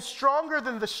became stronger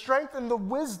than the strength and the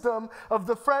wisdom of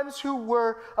the friends who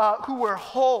were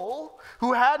whole,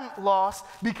 who hadn't lost,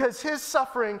 because his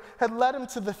suffering had led him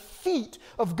to the feet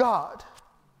of God.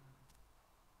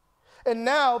 And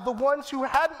now the ones who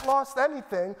hadn't lost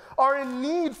anything are in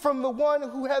need from the one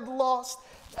who had lost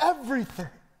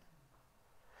everything.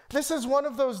 This is one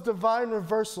of those divine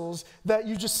reversals that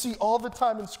you just see all the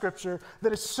time in Scripture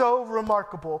that is so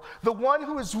remarkable. The one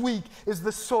who is weak is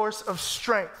the source of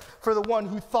strength for the one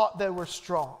who thought they were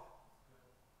strong.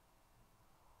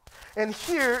 And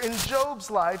here in Job's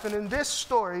life and in this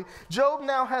story, Job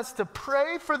now has to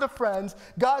pray for the friends.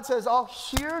 God says, "I'll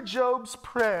hear Job's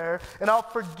prayer and I'll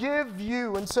forgive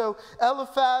you." And so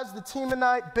Eliphaz, the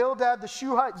Temanite, Bildad, the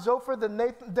Shuhite, Zophar, the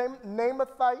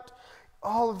Naamathite,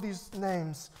 all of these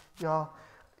names, y'all,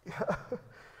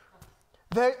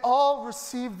 they all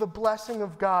received the blessing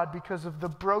of God because of the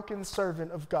broken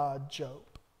servant of God, Job.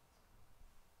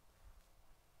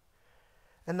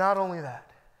 And not only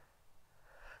that,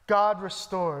 God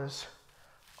restores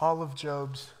all of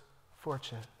Job's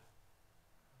fortune.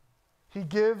 He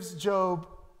gives Job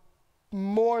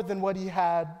more than what he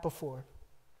had before.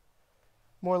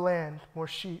 More land, more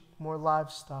sheep, more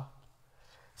livestock,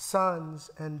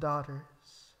 sons and daughters.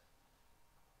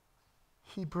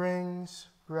 He brings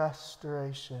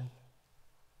restoration.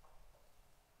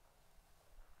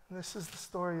 And this is the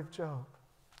story of Job.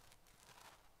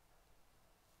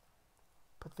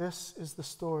 But this is the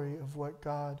story of what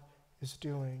God is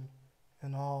doing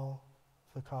in all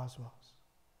the cosmos.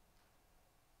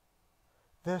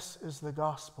 This is the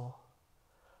gospel.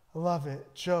 I love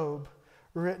it. Job,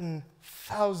 written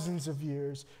thousands of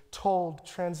years, told,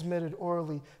 transmitted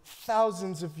orally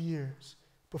thousands of years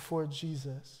before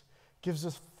Jesus, gives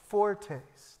us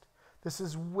foretaste. This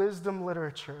is wisdom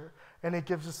literature, and it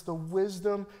gives us the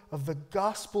wisdom of the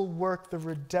gospel work, the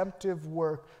redemptive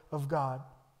work of God.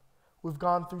 We've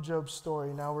gone through Job's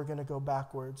story. Now we're going to go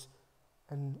backwards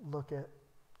and look at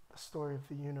the story of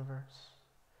the universe.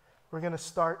 We're going to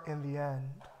start in the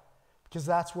end, because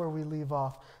that's where we leave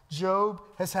off. Job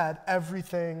has had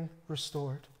everything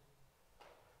restored.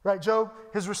 Right? Job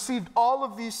has received all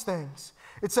of these things.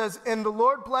 It says, and the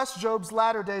Lord blessed Job's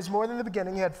latter days more than the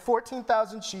beginning. He had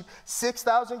 14,000 sheep,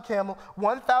 6,000 camel,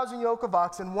 1,000 yoke of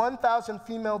oxen, 1,000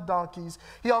 female donkeys.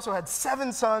 He also had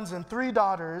 7 sons and 3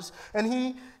 daughters. And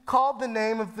he called the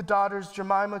name of the daughters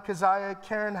Jemimah, Keziah,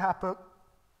 Karen, Hapuk.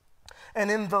 And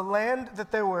in the land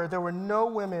that there were no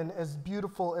women as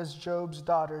beautiful as Job's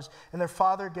daughters, and their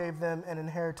father gave them an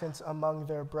inheritance among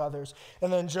their brothers.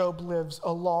 And then Job lives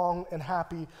a long and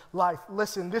happy life.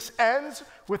 Listen, this ends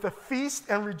with a feast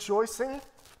and rejoicing,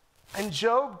 and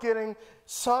Job getting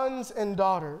sons and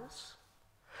daughters.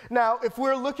 Now, if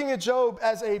we're looking at Job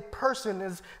as a person,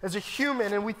 as a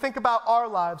human, and we think about our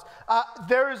lives,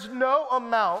 there is no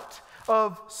amount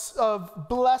of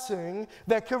blessing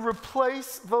that could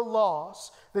replace the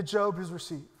loss that Job has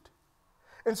received.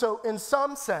 And so in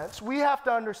some sense, we have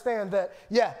to understand that,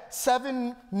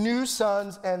 7 new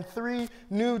sons and 3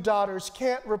 new daughters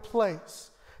can't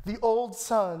replace the old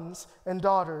sons and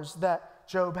daughters that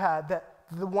Job had,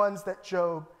 the ones that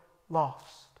Job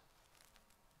lost.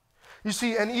 You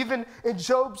see, and even in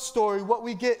Job's story, what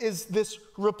we get is this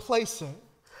replacing.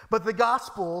 But the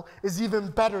gospel is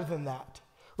even better than that.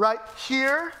 Right?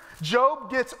 Here, Job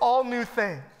gets all new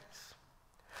things.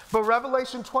 But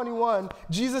Revelation 21,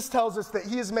 Jesus tells us that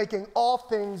he is making all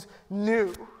things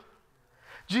new.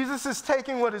 Jesus is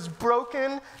taking what is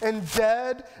broken and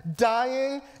dead,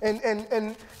 dying,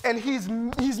 and he's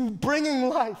bringing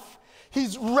life.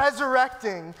 He's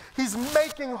resurrecting. He's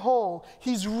making whole.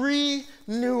 He's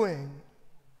renewing.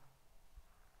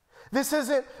 This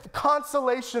isn't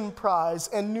consolation prize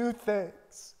and new things.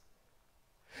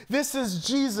 This is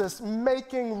Jesus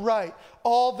making right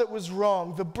all that was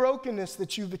wrong, the brokenness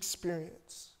that you've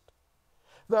experienced.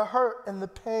 The hurt and the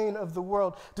pain of the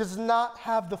world does not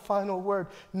have the final word.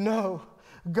 No,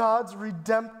 God's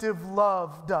redemptive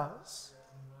love does.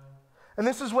 And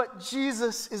this is what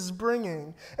Jesus is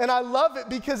bringing. And I love it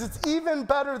because it's even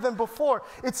better than before.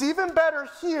 It's even better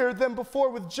here than before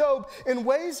with Job in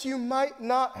ways you might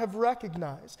not have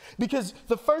recognized. Because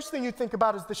the first thing you think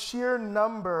about is the sheer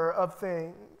number of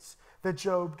things that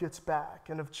Job gets back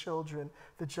and of children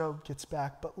that Job gets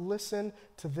back. But listen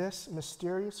to this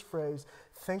mysterious phrase.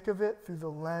 Think of it through the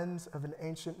lens of an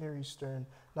ancient Near Eastern,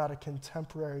 not a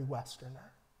contemporary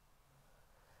Westerner.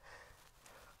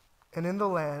 And in the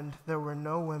land there were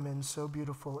no women so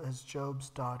beautiful as Job's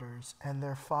daughters, and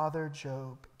their father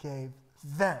Job gave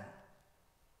them,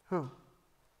 who?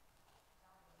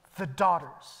 The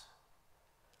daughters.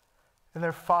 And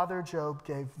their father Job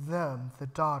gave them, the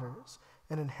daughters,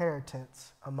 an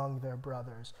inheritance among their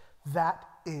brothers. That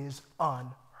is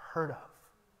unheard of.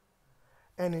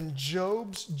 And in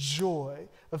Job's joy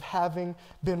of having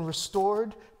been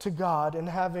restored to God and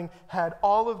having had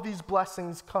all of these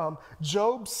blessings come,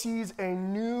 Job sees a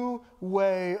new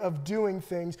way of doing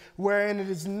things wherein it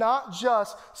is not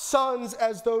just sons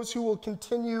as those who will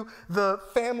continue the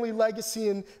family legacy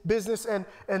and business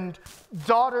and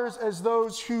daughters as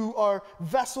those who are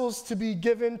vessels to be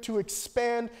given to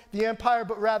expand the empire,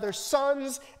 but rather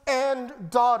sons and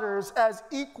daughters as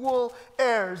equal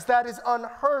heirs. That is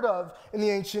unheard of in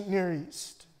the ancient Near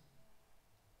East.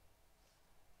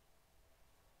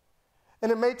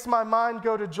 And it makes my mind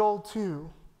go to Joel 2,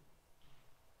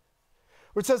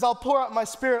 where it says, I'll pour out my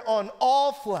spirit on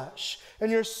all flesh, and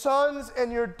your sons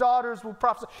and your daughters will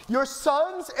prophesy. Your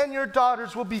sons and your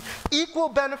daughters will be equal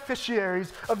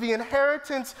beneficiaries of the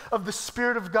inheritance of the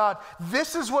Spirit of God.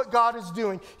 This is what God is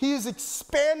doing. He is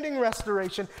expanding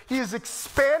restoration. He is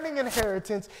expanding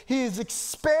inheritance. He is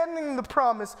expanding the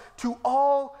promise to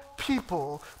all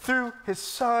people through his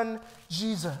Son,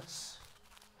 Jesus.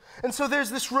 And so there's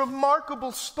this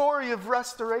remarkable story of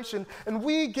restoration, and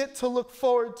we get to look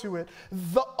forward to it.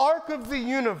 The arc of the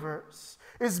universe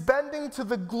is bending to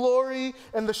the glory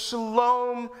and the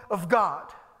shalom of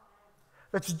God.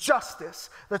 That's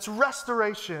justice, that's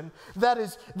restoration, that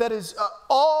is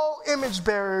all image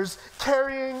bearers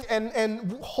carrying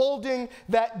and holding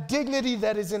that dignity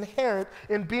that is inherent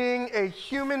in being a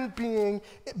human being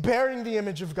bearing the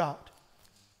image of God.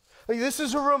 Like, this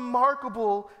is a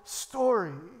remarkable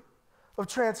story of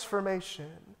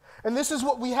transformation. And this is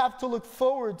what we have to look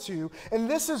forward to. And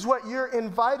this is what you're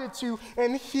invited to.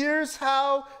 And here's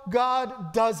how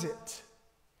God does it.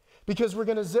 Because we're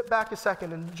going to zip back a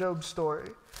second in Job's story.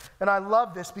 And I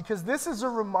love this because this is a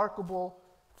remarkable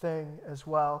thing as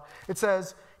well. It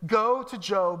says, go to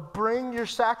Job, bring your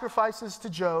sacrifices to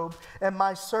Job, and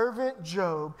my servant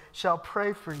Job shall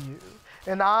pray for you.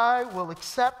 And I will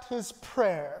accept his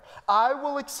prayer. I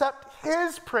will accept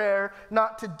his prayer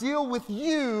not to deal with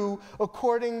you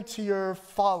according to your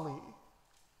folly.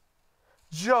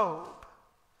 Job,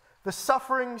 the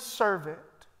suffering servant,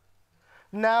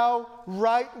 now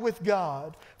right with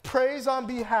God, prays on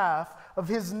behalf of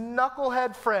his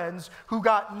knucklehead friends who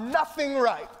got nothing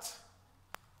right,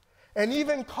 and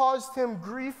even caused him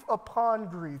grief upon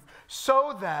grief,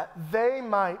 so that they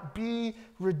might be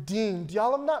redeemed.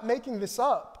 Y'all, I'm not making this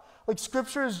up. Like,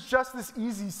 scripture is just this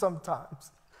easy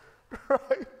sometimes,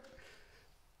 right?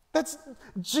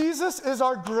 Jesus is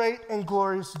our great and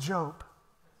glorious Job.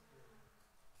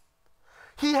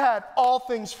 He had all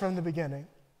things from the beginning.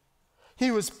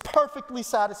 He was perfectly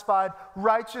satisfied,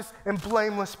 righteous, and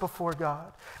blameless before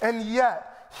God. And yet,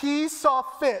 he saw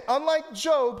fit, unlike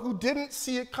Job, who didn't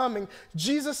see it coming,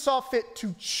 Jesus saw fit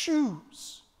to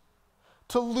choose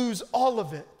to lose all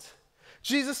of it.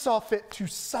 Jesus saw fit to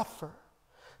suffer,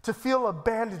 to feel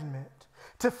abandonment,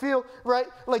 to feel, right?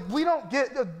 Like, we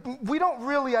don't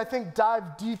really, I think,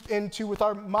 dive deep into, with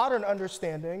our modern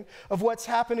understanding of what's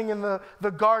happening in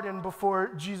the garden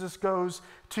before Jesus goes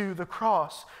to the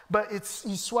cross. But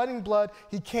he's sweating blood.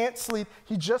 He can't sleep.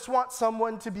 He just wants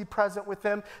someone to be present with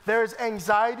him. There's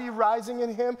anxiety rising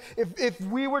in him. If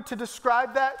we were to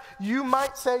describe that, you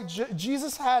might say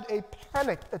Jesus had a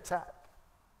panic attack.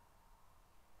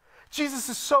 Jesus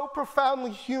is so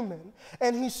profoundly human,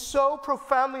 and he so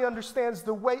profoundly understands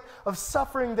the weight of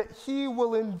suffering that he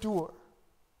will endure.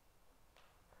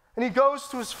 And he goes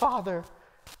to his Father,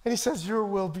 and he says, your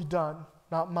will be done,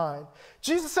 not mine.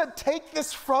 Jesus said, take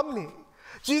this from me.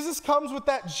 Jesus comes with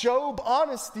that Job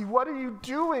honesty. What are you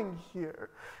doing here?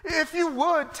 If you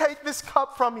would, take this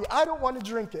cup from me. I don't want to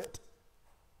drink it.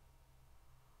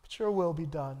 But your will be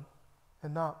done,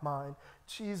 and not mine.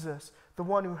 Jesus, the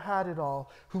one who had it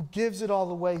all, who gives it all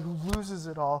away, who loses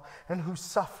it all, and who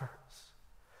suffers.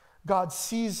 God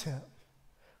sees him.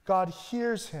 God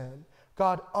hears him.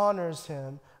 God honors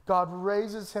him. God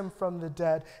raises him from the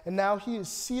dead. And now he is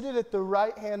seated at the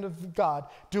right hand of God,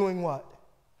 doing what?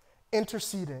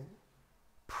 Interceding,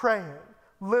 praying,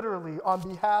 literally on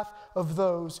behalf of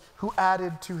those who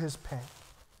added to his pain.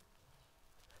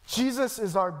 Jesus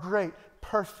is our great,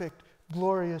 perfect,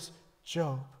 glorious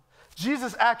Job.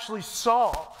 Jesus actually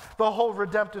saw the whole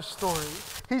redemptive story.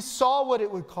 He saw what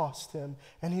it would cost him,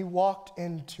 and he walked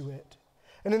into it.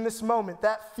 And in this moment,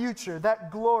 that future,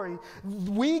 that glory,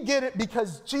 we get it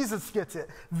because Jesus gets it.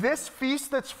 This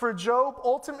feast that's for Job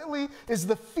ultimately is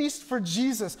the feast for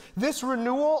Jesus. This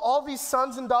renewal, all these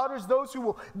sons and daughters, those who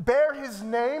will bear his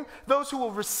name, those who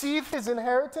will receive his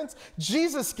inheritance,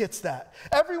 Jesus gets that.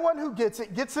 Everyone who gets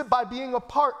it by being a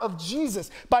part of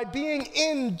Jesus, by being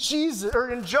in Jesus,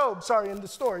 or in Job, in the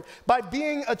story, by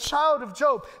being a child of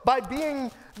Job, by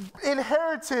being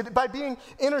inherited, by being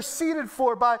interceded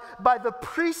for, by the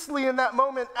priestly in that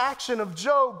moment action of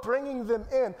Job bringing them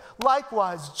in.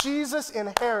 Likewise, Jesus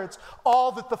inherits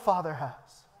all that the Father has.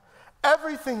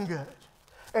 Everything good.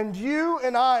 And you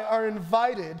and I are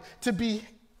invited to be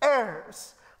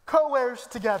heirs, co-heirs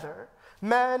together.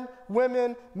 Men,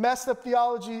 women, messed up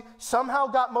theology, somehow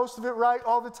got most of it right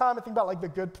all the time. I think about like The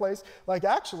Good Place. Like,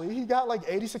 actually, he got like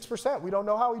 86%. We don't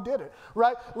know how he did it,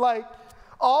 right? Like,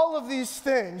 all of these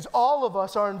things, all of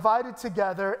us are invited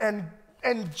together, and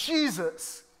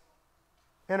Jesus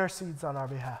intercedes on our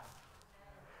behalf.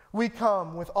 We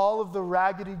come with all of the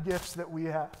raggedy gifts that we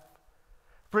have,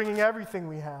 bringing everything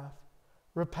we have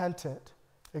repentant,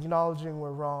 acknowledging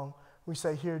we're wrong. We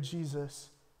say, here, Jesus,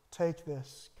 take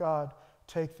this. God,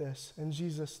 take this. And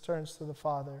Jesus turns to the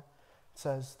Father and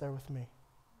says, they're with me.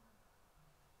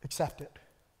 Accept it.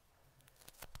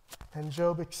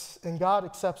 And God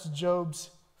accepts Job's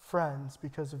friends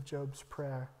because of Job's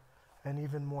prayer. And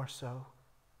even more so,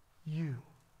 you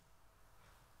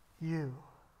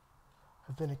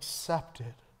have been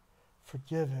accepted,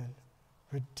 forgiven,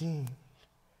 redeemed,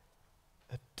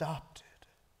 adopted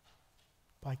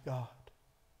by God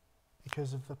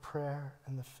because of the prayer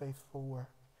and the faithful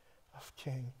work of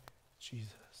King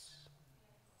Jesus.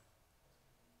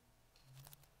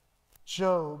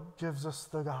 Job gives us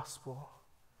the gospel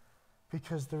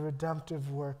because the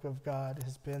redemptive work of God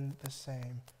has been the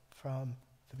same from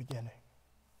the beginning.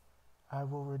 I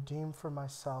will redeem for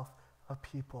myself a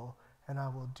people, and I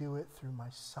will do it through my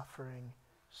suffering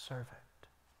servant.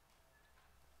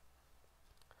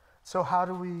 So how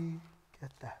do we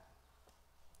get that?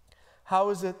 How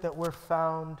is it that we're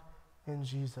found in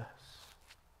Jesus?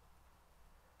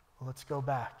 Well, let's go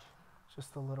back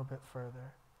just a little bit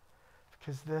further,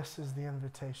 because this is the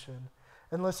invitation.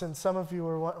 And listen, some of you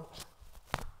are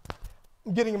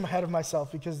I'm getting ahead of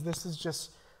myself because this is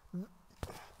just,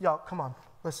 y'all, come on,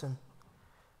 listen.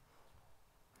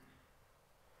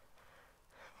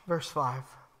 Verse 5.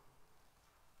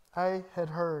 I had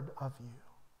heard of you,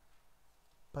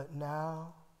 but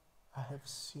now I have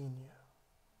seen you.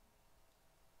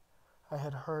 I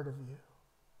had heard of you,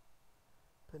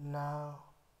 but now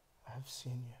I have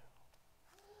seen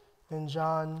you. In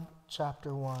John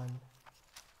chapter 1,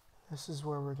 this is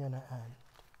where we're going to end.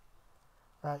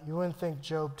 Right? You wouldn't think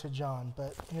Job to John,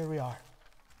 but here we are.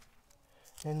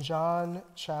 In John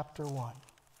chapter 1,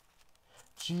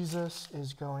 Jesus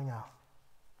is going out.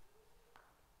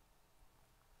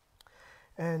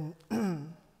 And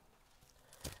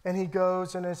he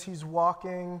goes, and as he's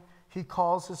walking, he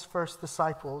calls his first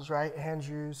disciples, right?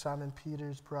 Andrew, Simon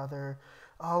Peter's brother,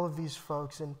 all of these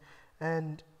folks.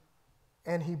 And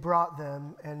he brought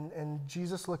them, and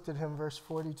Jesus looked at him, verse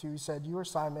 42, he said, you are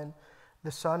Simon,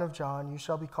 the son of John, you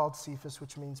shall be called Cephas,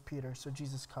 which means Peter. So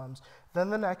Jesus comes. Then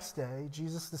the next day,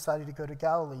 Jesus decided to go to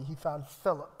Galilee. He found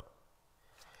Philip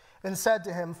and said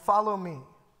to him, follow me.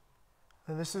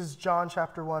 And this is John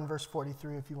chapter 1, verse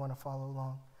 43, if you want to follow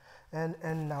along.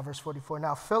 And now verse 44.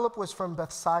 Now Philip was from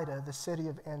Bethsaida, the city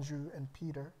of Andrew and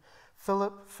Peter.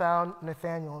 Philip found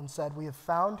Nathanael and said, we have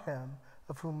found him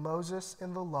of whom Moses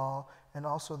in the law and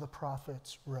also the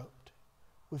prophets wrote.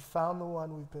 We found the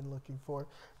one we've been looking for,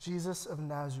 Jesus of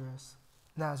Nazareth,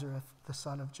 the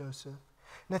son of Joseph.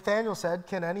 Nathanael said,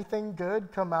 can anything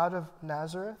good come out of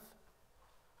Nazareth?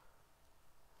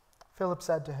 Philip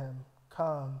said to him,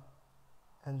 come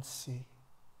and see.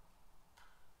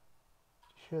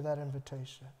 Hear that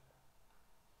invitation.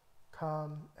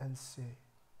 Come and see.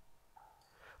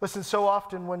 Listen, so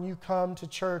often when you come to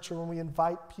church or when we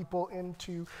invite people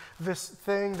into this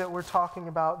thing that we're talking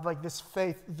about, like this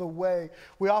faith, the way,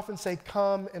 we often say,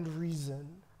 come and reason.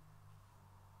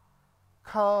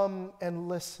 Come and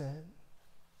listen.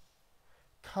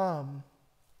 Come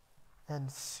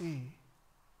and see.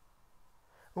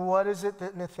 What is it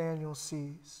that Nathanael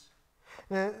sees?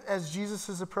 As Jesus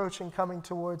is approaching, coming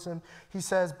towards him, he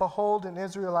says, behold, an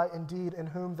Israelite indeed, in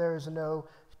whom there is no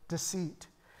deceit.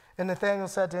 And Nathanael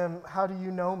said to him, how do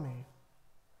you know me?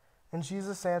 And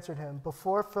Jesus answered him,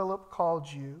 before Philip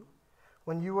called you,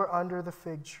 when you were under the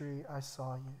fig tree, I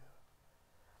saw you.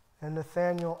 And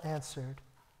Nathanael answered,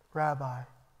 Rabbi,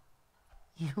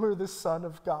 you are the Son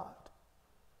of God,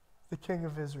 the King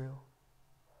of Israel.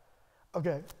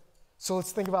 Okay, so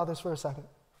let's think about this for a second.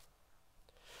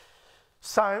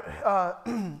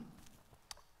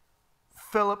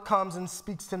 Philip comes and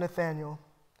speaks to Nathanael.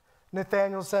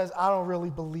 Nathanael says, I don't really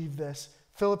believe this.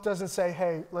 Philip doesn't say,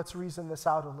 hey, let's reason this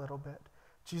out a little bit.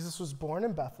 Jesus was born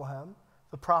in Bethlehem.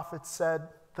 The prophets said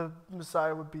the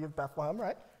Messiah would be of Bethlehem,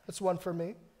 right? That's one for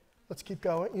me. Let's keep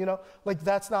going.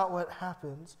 That's not what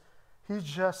happens. He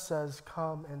just says,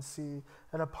 come and see.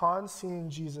 And upon seeing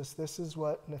Jesus, this is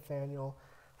what Nathanael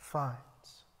finds.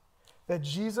 That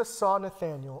Jesus saw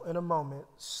Nathanael in a moment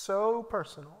so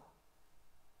personal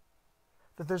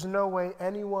that there's no way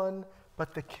anyone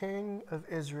but the King of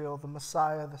Israel, the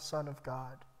Messiah, the Son of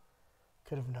God,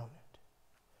 could have known it.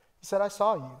 He said, I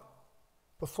saw you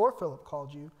before Philip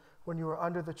called you when you were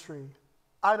under the tree.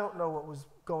 I don't know what was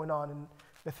going on in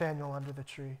Nathanael under the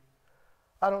tree.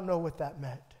 I don't know what that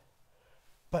meant.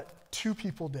 But two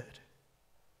people did,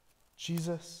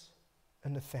 Jesus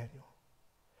and Nathanael.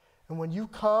 And when you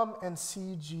come and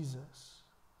see Jesus,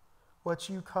 what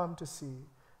you come to see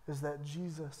is that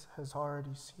Jesus has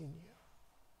already seen you.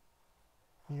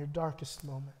 in your darkest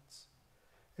moments,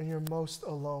 in your most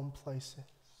alone places.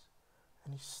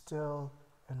 And he still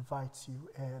invites you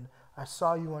in. I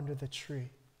saw you under the tree.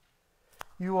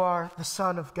 You are the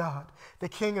Son of God, the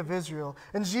King of Israel.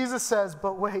 And Jesus says,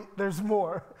 but wait, there's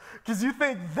more. Because you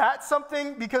think that's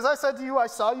something, because I said to you, I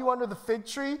saw you under the fig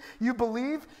tree, you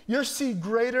believe, you'll see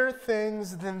greater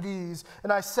things than these.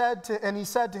 And he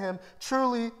said to him,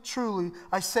 truly, truly,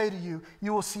 I say to you,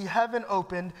 you will see heaven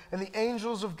opened and the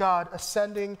angels of God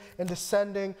ascending and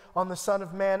descending on the Son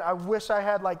of Man. I wish I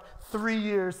had like 3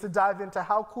 years to dive into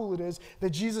how cool it is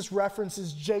that Jesus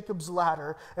references Jacob's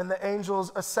ladder and the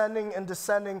angels ascending and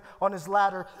descending on his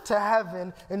ladder to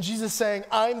heaven. And Jesus saying,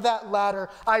 I'm that ladder.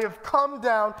 I have come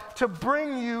down to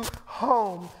bring you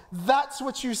home. That's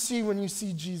what you see when you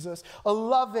see Jesus, a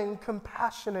loving,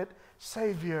 compassionate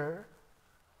Savior.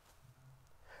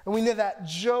 And we know that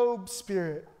Job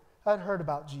spirit had heard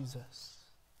about Jesus.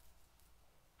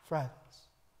 Friends,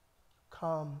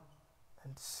 come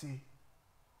and see.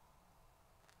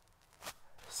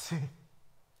 See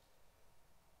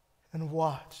and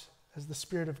watch as the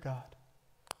Spirit of God,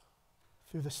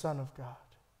 through the Son of God,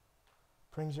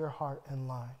 brings your heart in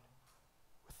line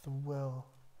with the will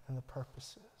and the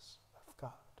purposes of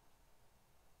God.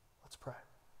 Let's pray.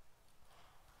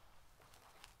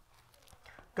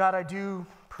 God, I do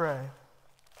pray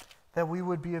that we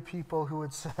would be a people who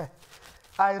would say,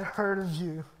 I had heard of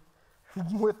you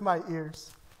with my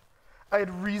ears. I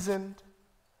had reasoned.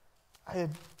 I had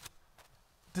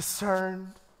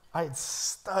discerned. I had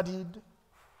studied.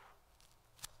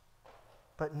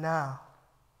 But now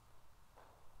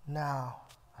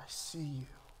I see you.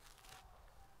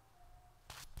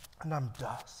 And I'm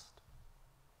dust.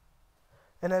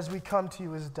 And as we come to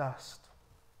you as dust,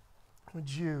 would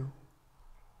you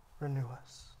renew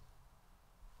us?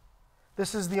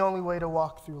 This is the only way to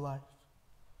walk through life.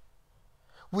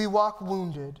 We walk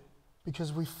wounded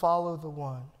because we follow the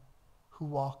one who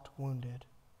walked wounded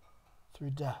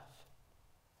through death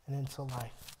and into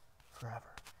life forever.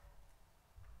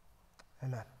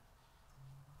 Amen.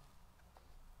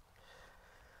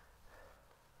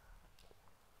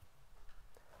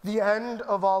 The end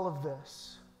of all of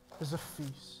this is a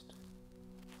feast,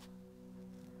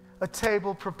 a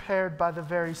table prepared by the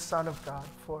very Son of God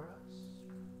for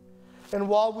us. And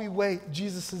while we wait,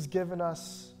 Jesus has given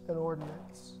us an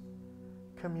ordinance,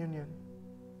 communion.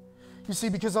 You see,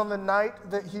 because on the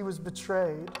night that he was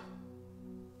betrayed,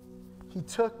 he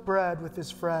took bread with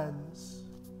his friends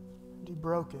and he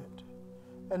broke it.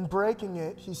 And breaking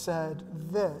it, he said,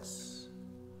 this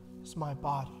is my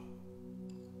body.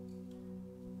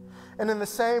 And in the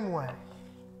same way,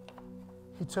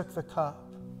 he took the cup.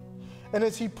 And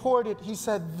as he poured it, he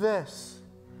said, this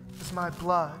is my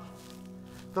blood,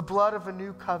 the blood of a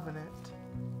new covenant,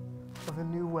 of a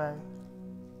new way,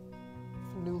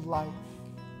 of a new life.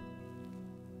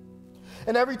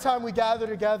 And every time we gather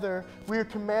together, we are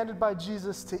commanded by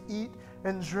Jesus to eat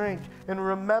and drink in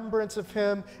remembrance of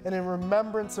him and in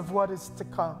remembrance of what is to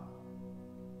come.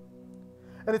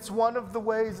 And it's one of the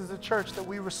ways as a church that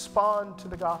we respond to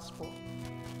the gospel.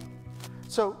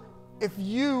 So if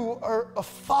you are a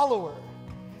follower,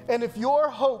 and if your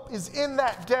hope is in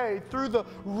that day through the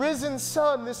risen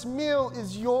Son, this meal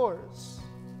is yours.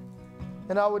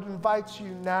 And I would invite you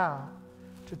now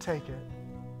to take it.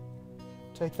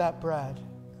 Take that bread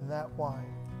and that wine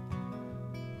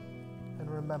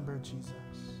and remember Jesus.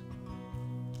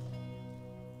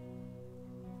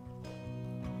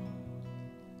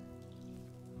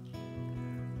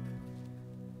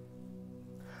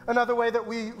 Another way that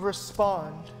we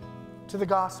respond to the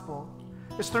gospel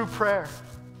is through prayer.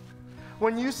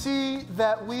 When you see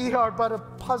that we are but a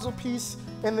puzzle piece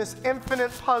in this infinite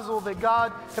puzzle that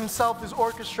God himself is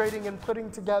orchestrating and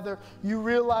putting together, you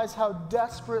realize how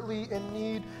desperately in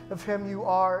need of him you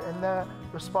are, and that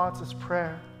response is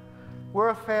prayer. We're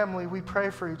a family. We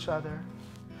pray for each other.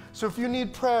 So if you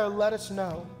need prayer, let us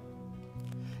know.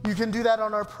 You can do that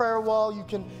on our prayer wall. You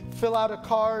can fill out a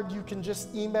card. You can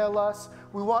just email us.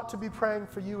 We want to be praying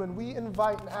for you, and we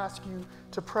invite and ask you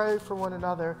to pray for one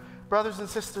another. Brothers and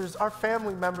sisters, our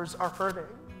family members are hurting.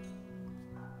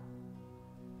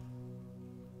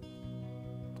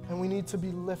 And we need to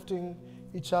be lifting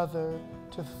each other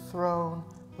to the throne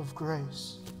of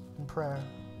grace in prayer.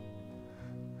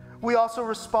 We also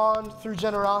respond through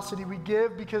generosity. We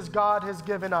give because God has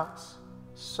given us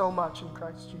so much in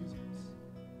Christ Jesus.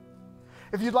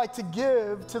 If you'd like to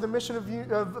give to the mission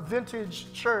of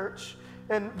Vintage Church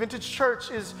And Vintage Church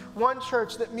is one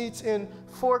church that meets in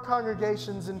 4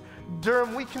 congregations. In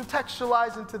Durham, we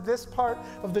contextualize into this part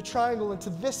of the triangle, into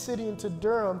this city, into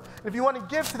Durham. And if you want to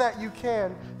give to that, you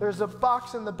can. There's a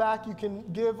box in the back. You can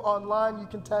give online. You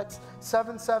can text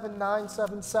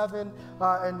 77977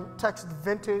 and text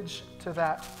Vintage to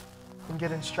that and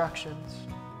get instructions.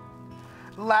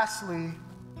 Lastly,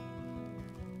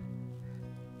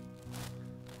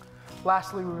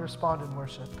 we respond in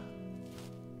worship.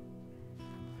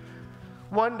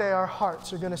 One day our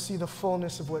hearts are going to see the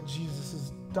fullness of what Jesus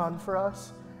has done for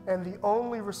us, and the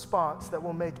only response that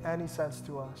will make any sense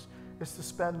to us is to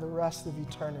spend the rest of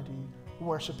eternity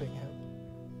worshiping him.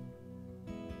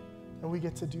 And we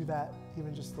get to do that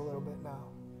even just a little bit now.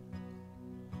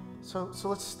 So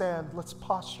let's stand, let's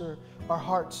posture our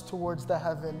hearts towards the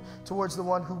heaven, towards the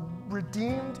one who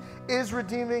redeemed, is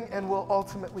redeeming, and will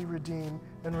ultimately redeem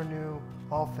and renew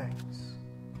all things,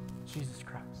 Jesus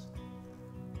Christ.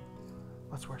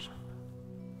 Let's worship.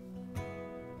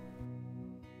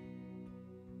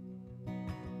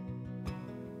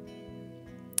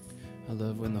 I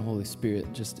love when the Holy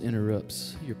Spirit just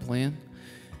interrupts your plan.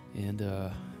 And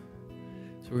so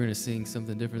we're going to sing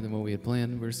something different than what we had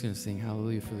planned. We're just going to sing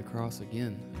Hallelujah for the Cross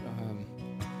again.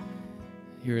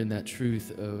 Hearing that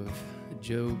truth of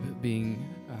Job being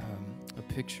a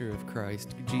picture of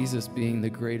Christ, Jesus being the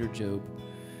greater Job,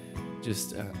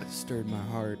 just stirred my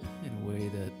heart in a way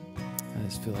that I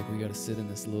just feel like we got to sit in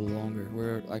this a little longer.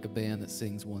 We're like a band that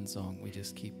sings one song. We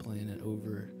just keep playing it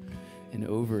over and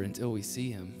over until we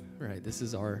see him, right? This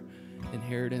is our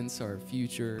inheritance, our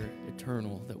future,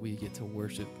 eternal, that we get to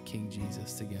worship King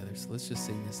Jesus together. So let's just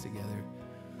sing this together.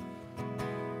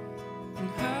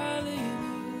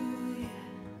 Hallelujah.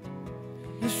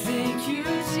 Thank you,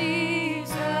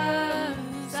 Jesus.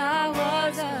 I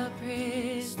was a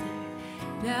prisoner.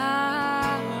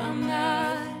 Now I'm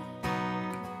not.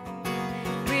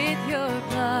 With your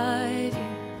blood, you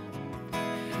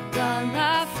got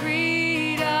my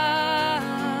freedom.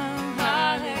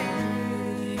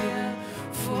 Hallelujah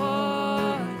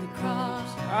for the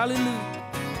cross. Hallelujah.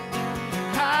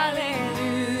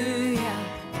 Hallelujah.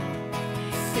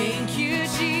 Thank you,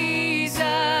 Jesus.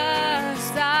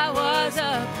 I was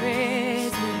a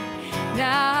prisoner.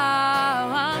 Now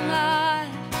I'm not.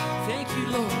 Thank you,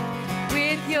 Lord.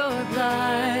 With your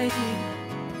blood, you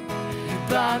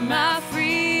bought my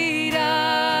freedom.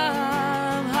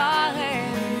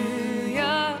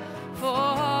 Hallelujah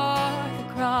for the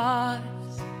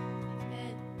cross.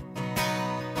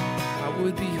 I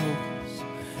would be hopeless.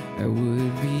 I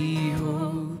would be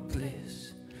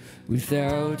hopeless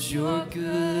without your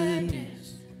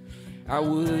goodness. I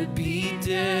would be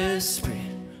desperate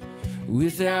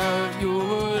without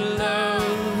your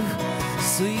love.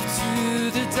 Sleep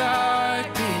through the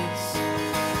darkness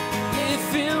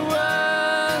if it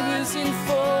wasn't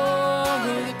for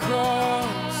the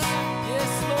cross.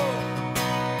 Yes, Lord.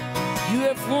 You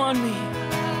have won me,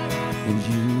 and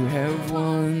you have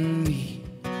won me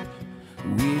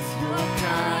with your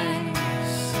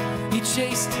kindness. You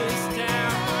chased us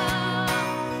down.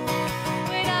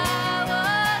 When I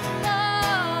was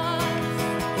lost,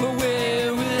 But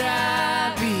where would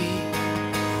I be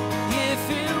if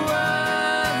it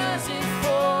wasn't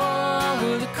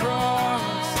for the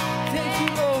cross? Thank you,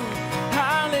 Lord.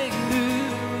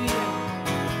 Hallelujah.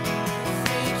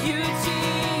 Thank you,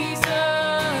 Jesus.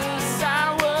 I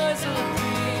was a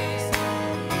prisoner.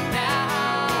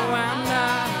 Now I'm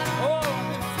not. Oh,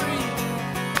 I'm free.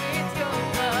 with your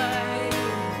blood,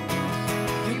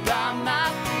 you bought my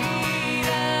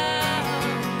freedom.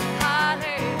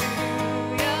 Hallelujah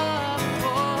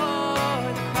for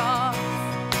the cross.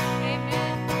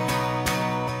 Amen.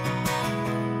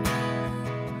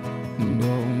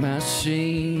 No, my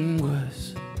shame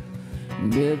was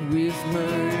met with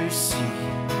mercy,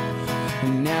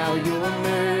 and now your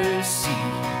mercy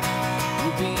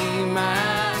will be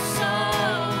my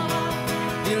song.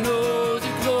 You know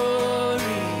the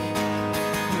glory,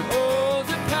 oh,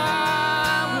 the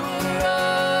power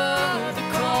of the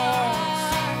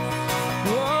cross.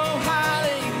 Oh,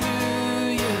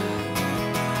 hallelujah.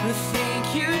 Thank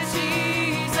you,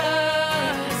 Jesus.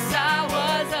 I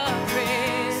was a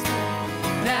prisoner.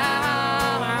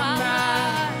 Now I'm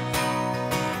not.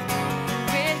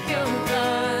 With your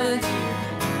blood,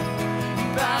 you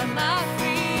bought my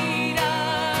freedom.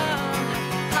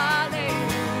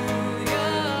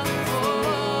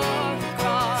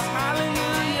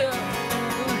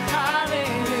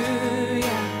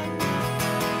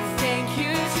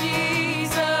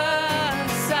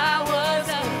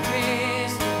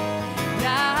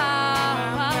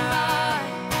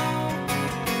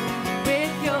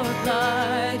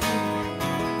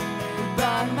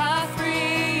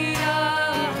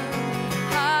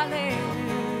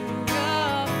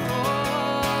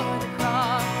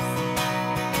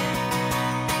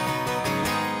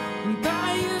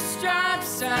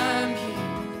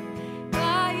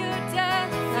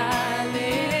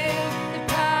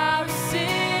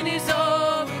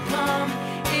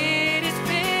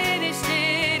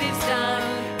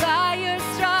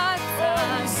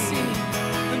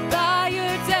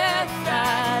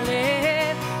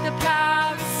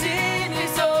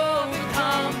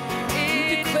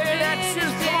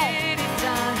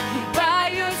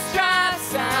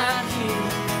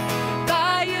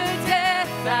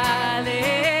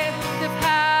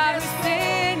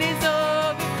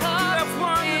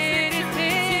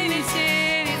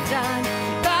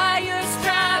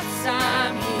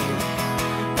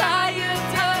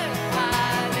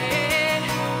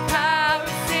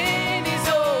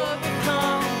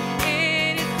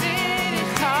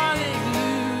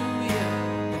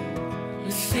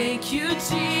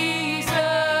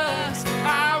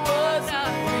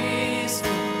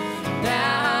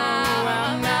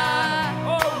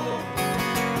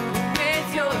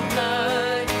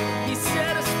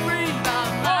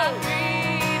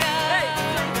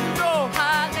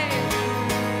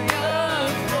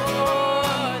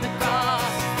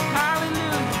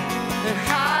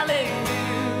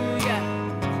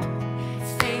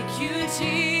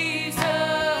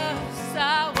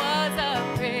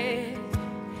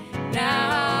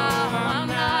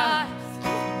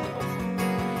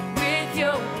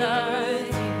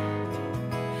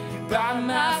 by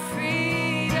my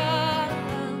freedom.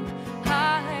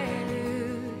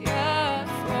 Hallelujah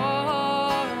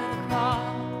for the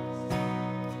cross.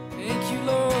 Thank you,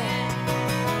 Lord.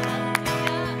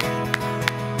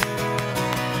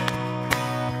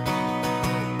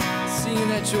 Singing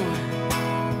that joy.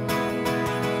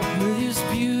 There's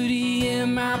beauty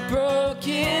in my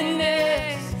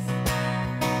brokenness.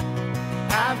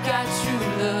 I've got true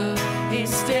love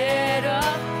instead of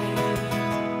pain.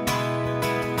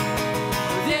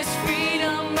 This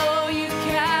freedom, oh, you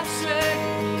captured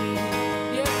me.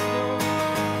 Yes, Lord.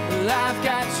 Well, I've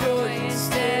got joy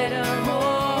instead of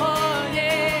mourning.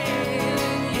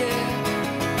 Yeah.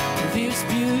 There's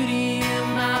beauty in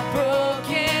my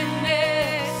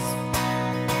brokenness.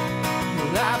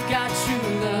 Well, I've got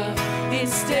true love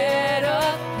instead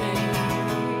of pain.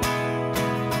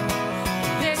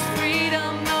 This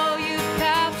freedom, oh, you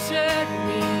captured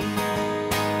me.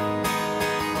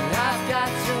 I've got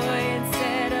joy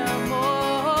instead of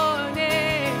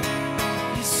mourning.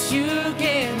 Yes, you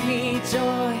give me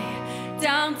joy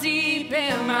down deep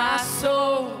in my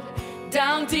soul,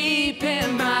 down deep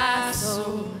in my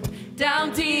soul,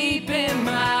 down deep in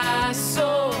my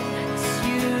soul. Yes,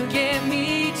 you give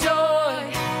me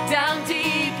joy down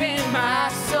deep in my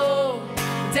soul,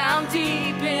 down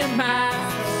deep in my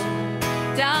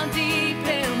soul, down deep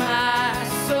in my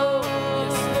soul.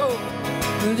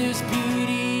 There's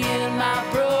beauty in my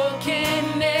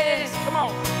brokenness. Come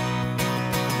on.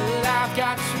 Well, I've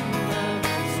got true love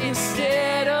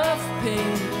instead of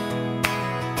pain.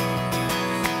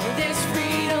 There's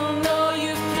freedom, though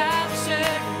you've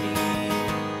captured me.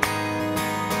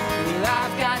 Well,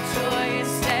 I've got joy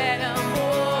instead of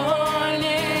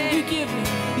mourning. You give me,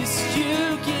 yes,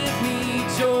 you give me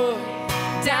joy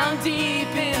down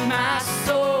deep in my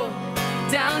soul,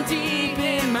 down deep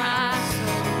in my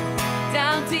soul,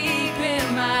 down deep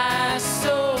in my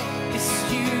soul. Yes,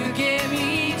 you give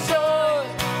me joy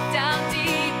down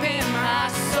deep in my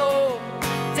soul,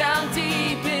 down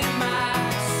deep in my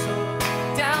soul,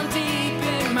 down deep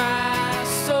in my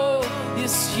soul.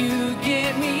 Yes, you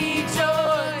give me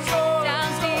joy down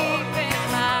deep in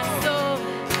my soul,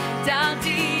 down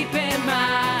deep in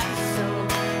my soul,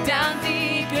 down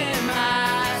deep in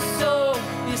my soul.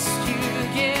 Yes, you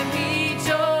give me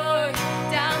joy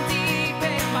down deep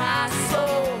in my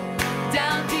soul,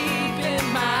 down deep in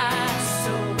my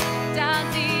soul, down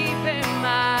deep in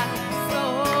my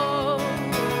soul.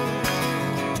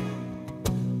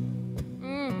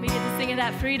 We get to sing of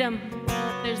that freedom.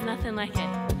 There's nothing like it.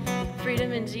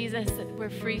 Freedom in Jesus. We're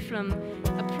free from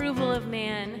approval of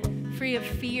man, free of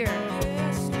fear.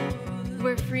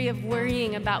 We're free of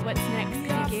worrying about what's next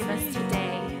because He gave us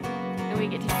today. And we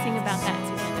get to sing about that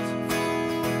today.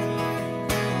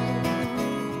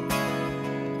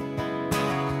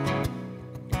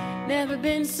 Never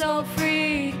been so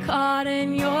free, caught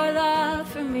in your love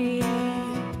for me.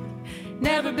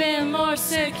 Never been more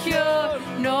secure,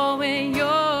 knowing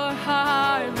your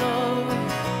heart, Lord.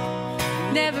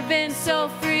 Never been so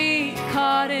free,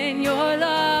 caught in your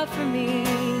love for me.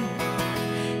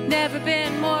 Never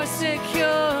been more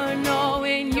secure,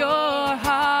 knowing your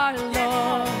heart,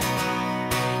 Lord.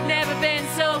 Never been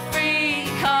so free,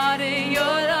 caught in your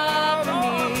love for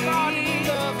me.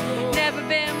 Never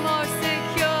been more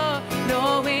secure,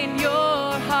 knowing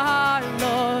your heart,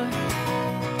 Lord.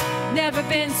 Never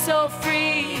been so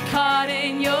free, caught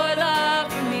in your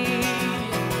love for me.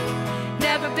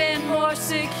 Never been more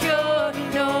secure,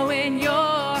 knowing your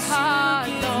heart,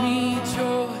 Lord. Give me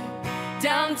joy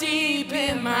down deep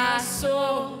in my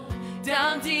soul,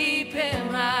 down deep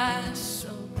in my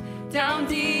soul, down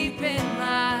deep in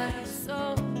my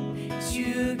soul.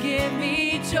 You give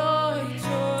me joy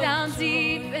down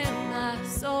deep in my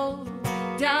soul,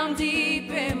 down deep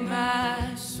in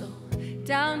my soul,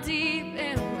 down deep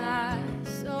in my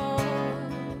soul.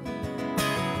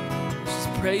 Just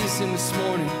praise Him this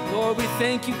morning. Lord, we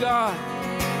thank you, God.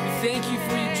 We thank you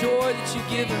for your joy that you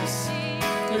give us.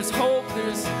 There's hope,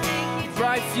 there's a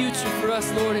bright future for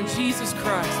us, Lord, in Jesus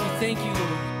Christ. We thank you,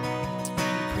 Lord. We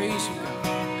praise you, God.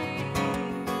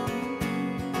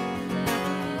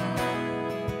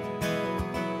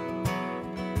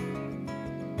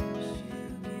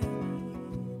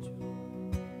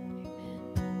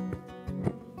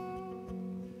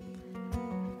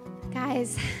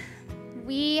 Guys,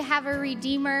 we have a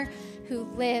Redeemer who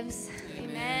lives.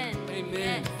 Amen.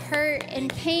 Amen. Hurt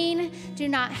and pain do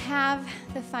not have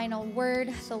the final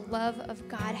word. The love of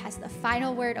God has the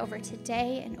final word over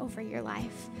today and over your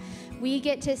life. We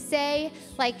get to say,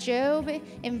 like Job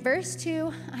in verse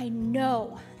 2, I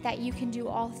know that you can do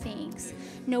all things.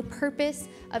 No purpose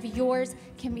of yours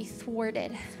can be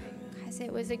thwarted. Yes,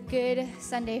 it was a good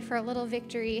Sunday for a little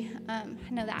victory. I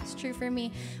know that's true for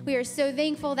me. We are so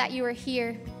thankful that you are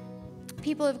here.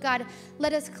 People of God,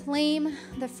 let us claim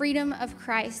the freedom of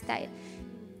Christ.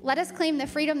 Let us claim the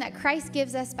freedom that Christ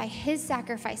gives us by his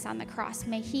sacrifice on the cross.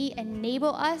 May he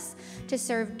enable us to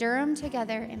serve Durham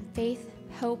together in faith,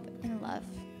 hope, and love.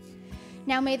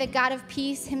 Now may the God of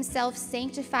peace himself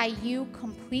sanctify you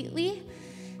completely,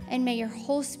 and may your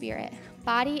whole spirit,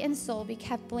 body, and soul be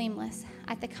kept blameless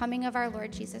at the coming of our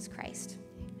Lord Jesus Christ.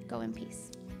 Go in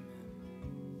peace.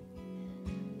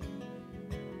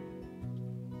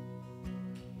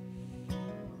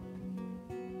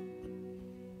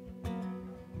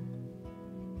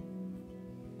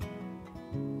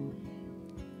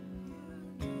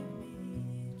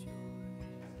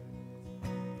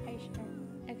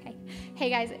 Hey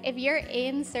guys, if you're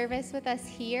in service with us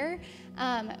here,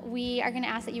 we are going to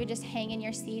ask that you would just hang in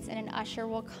your seats and an usher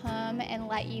will come and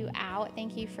let you out.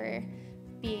 Thank you for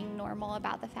being normal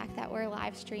about the fact that we're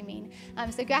live streaming.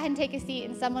 So go ahead and take a seat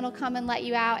and someone will come and let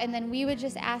you out. And then we would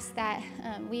just ask that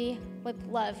we would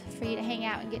love for you to hang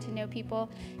out and get to know people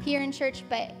here in church.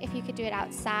 But if you could do it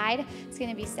outside, it's going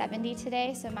to be 70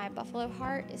 today. So my buffalo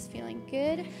heart is feeling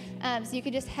good. So you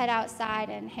could just head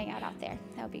outside and hang out there.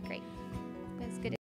 That would be great. It's good.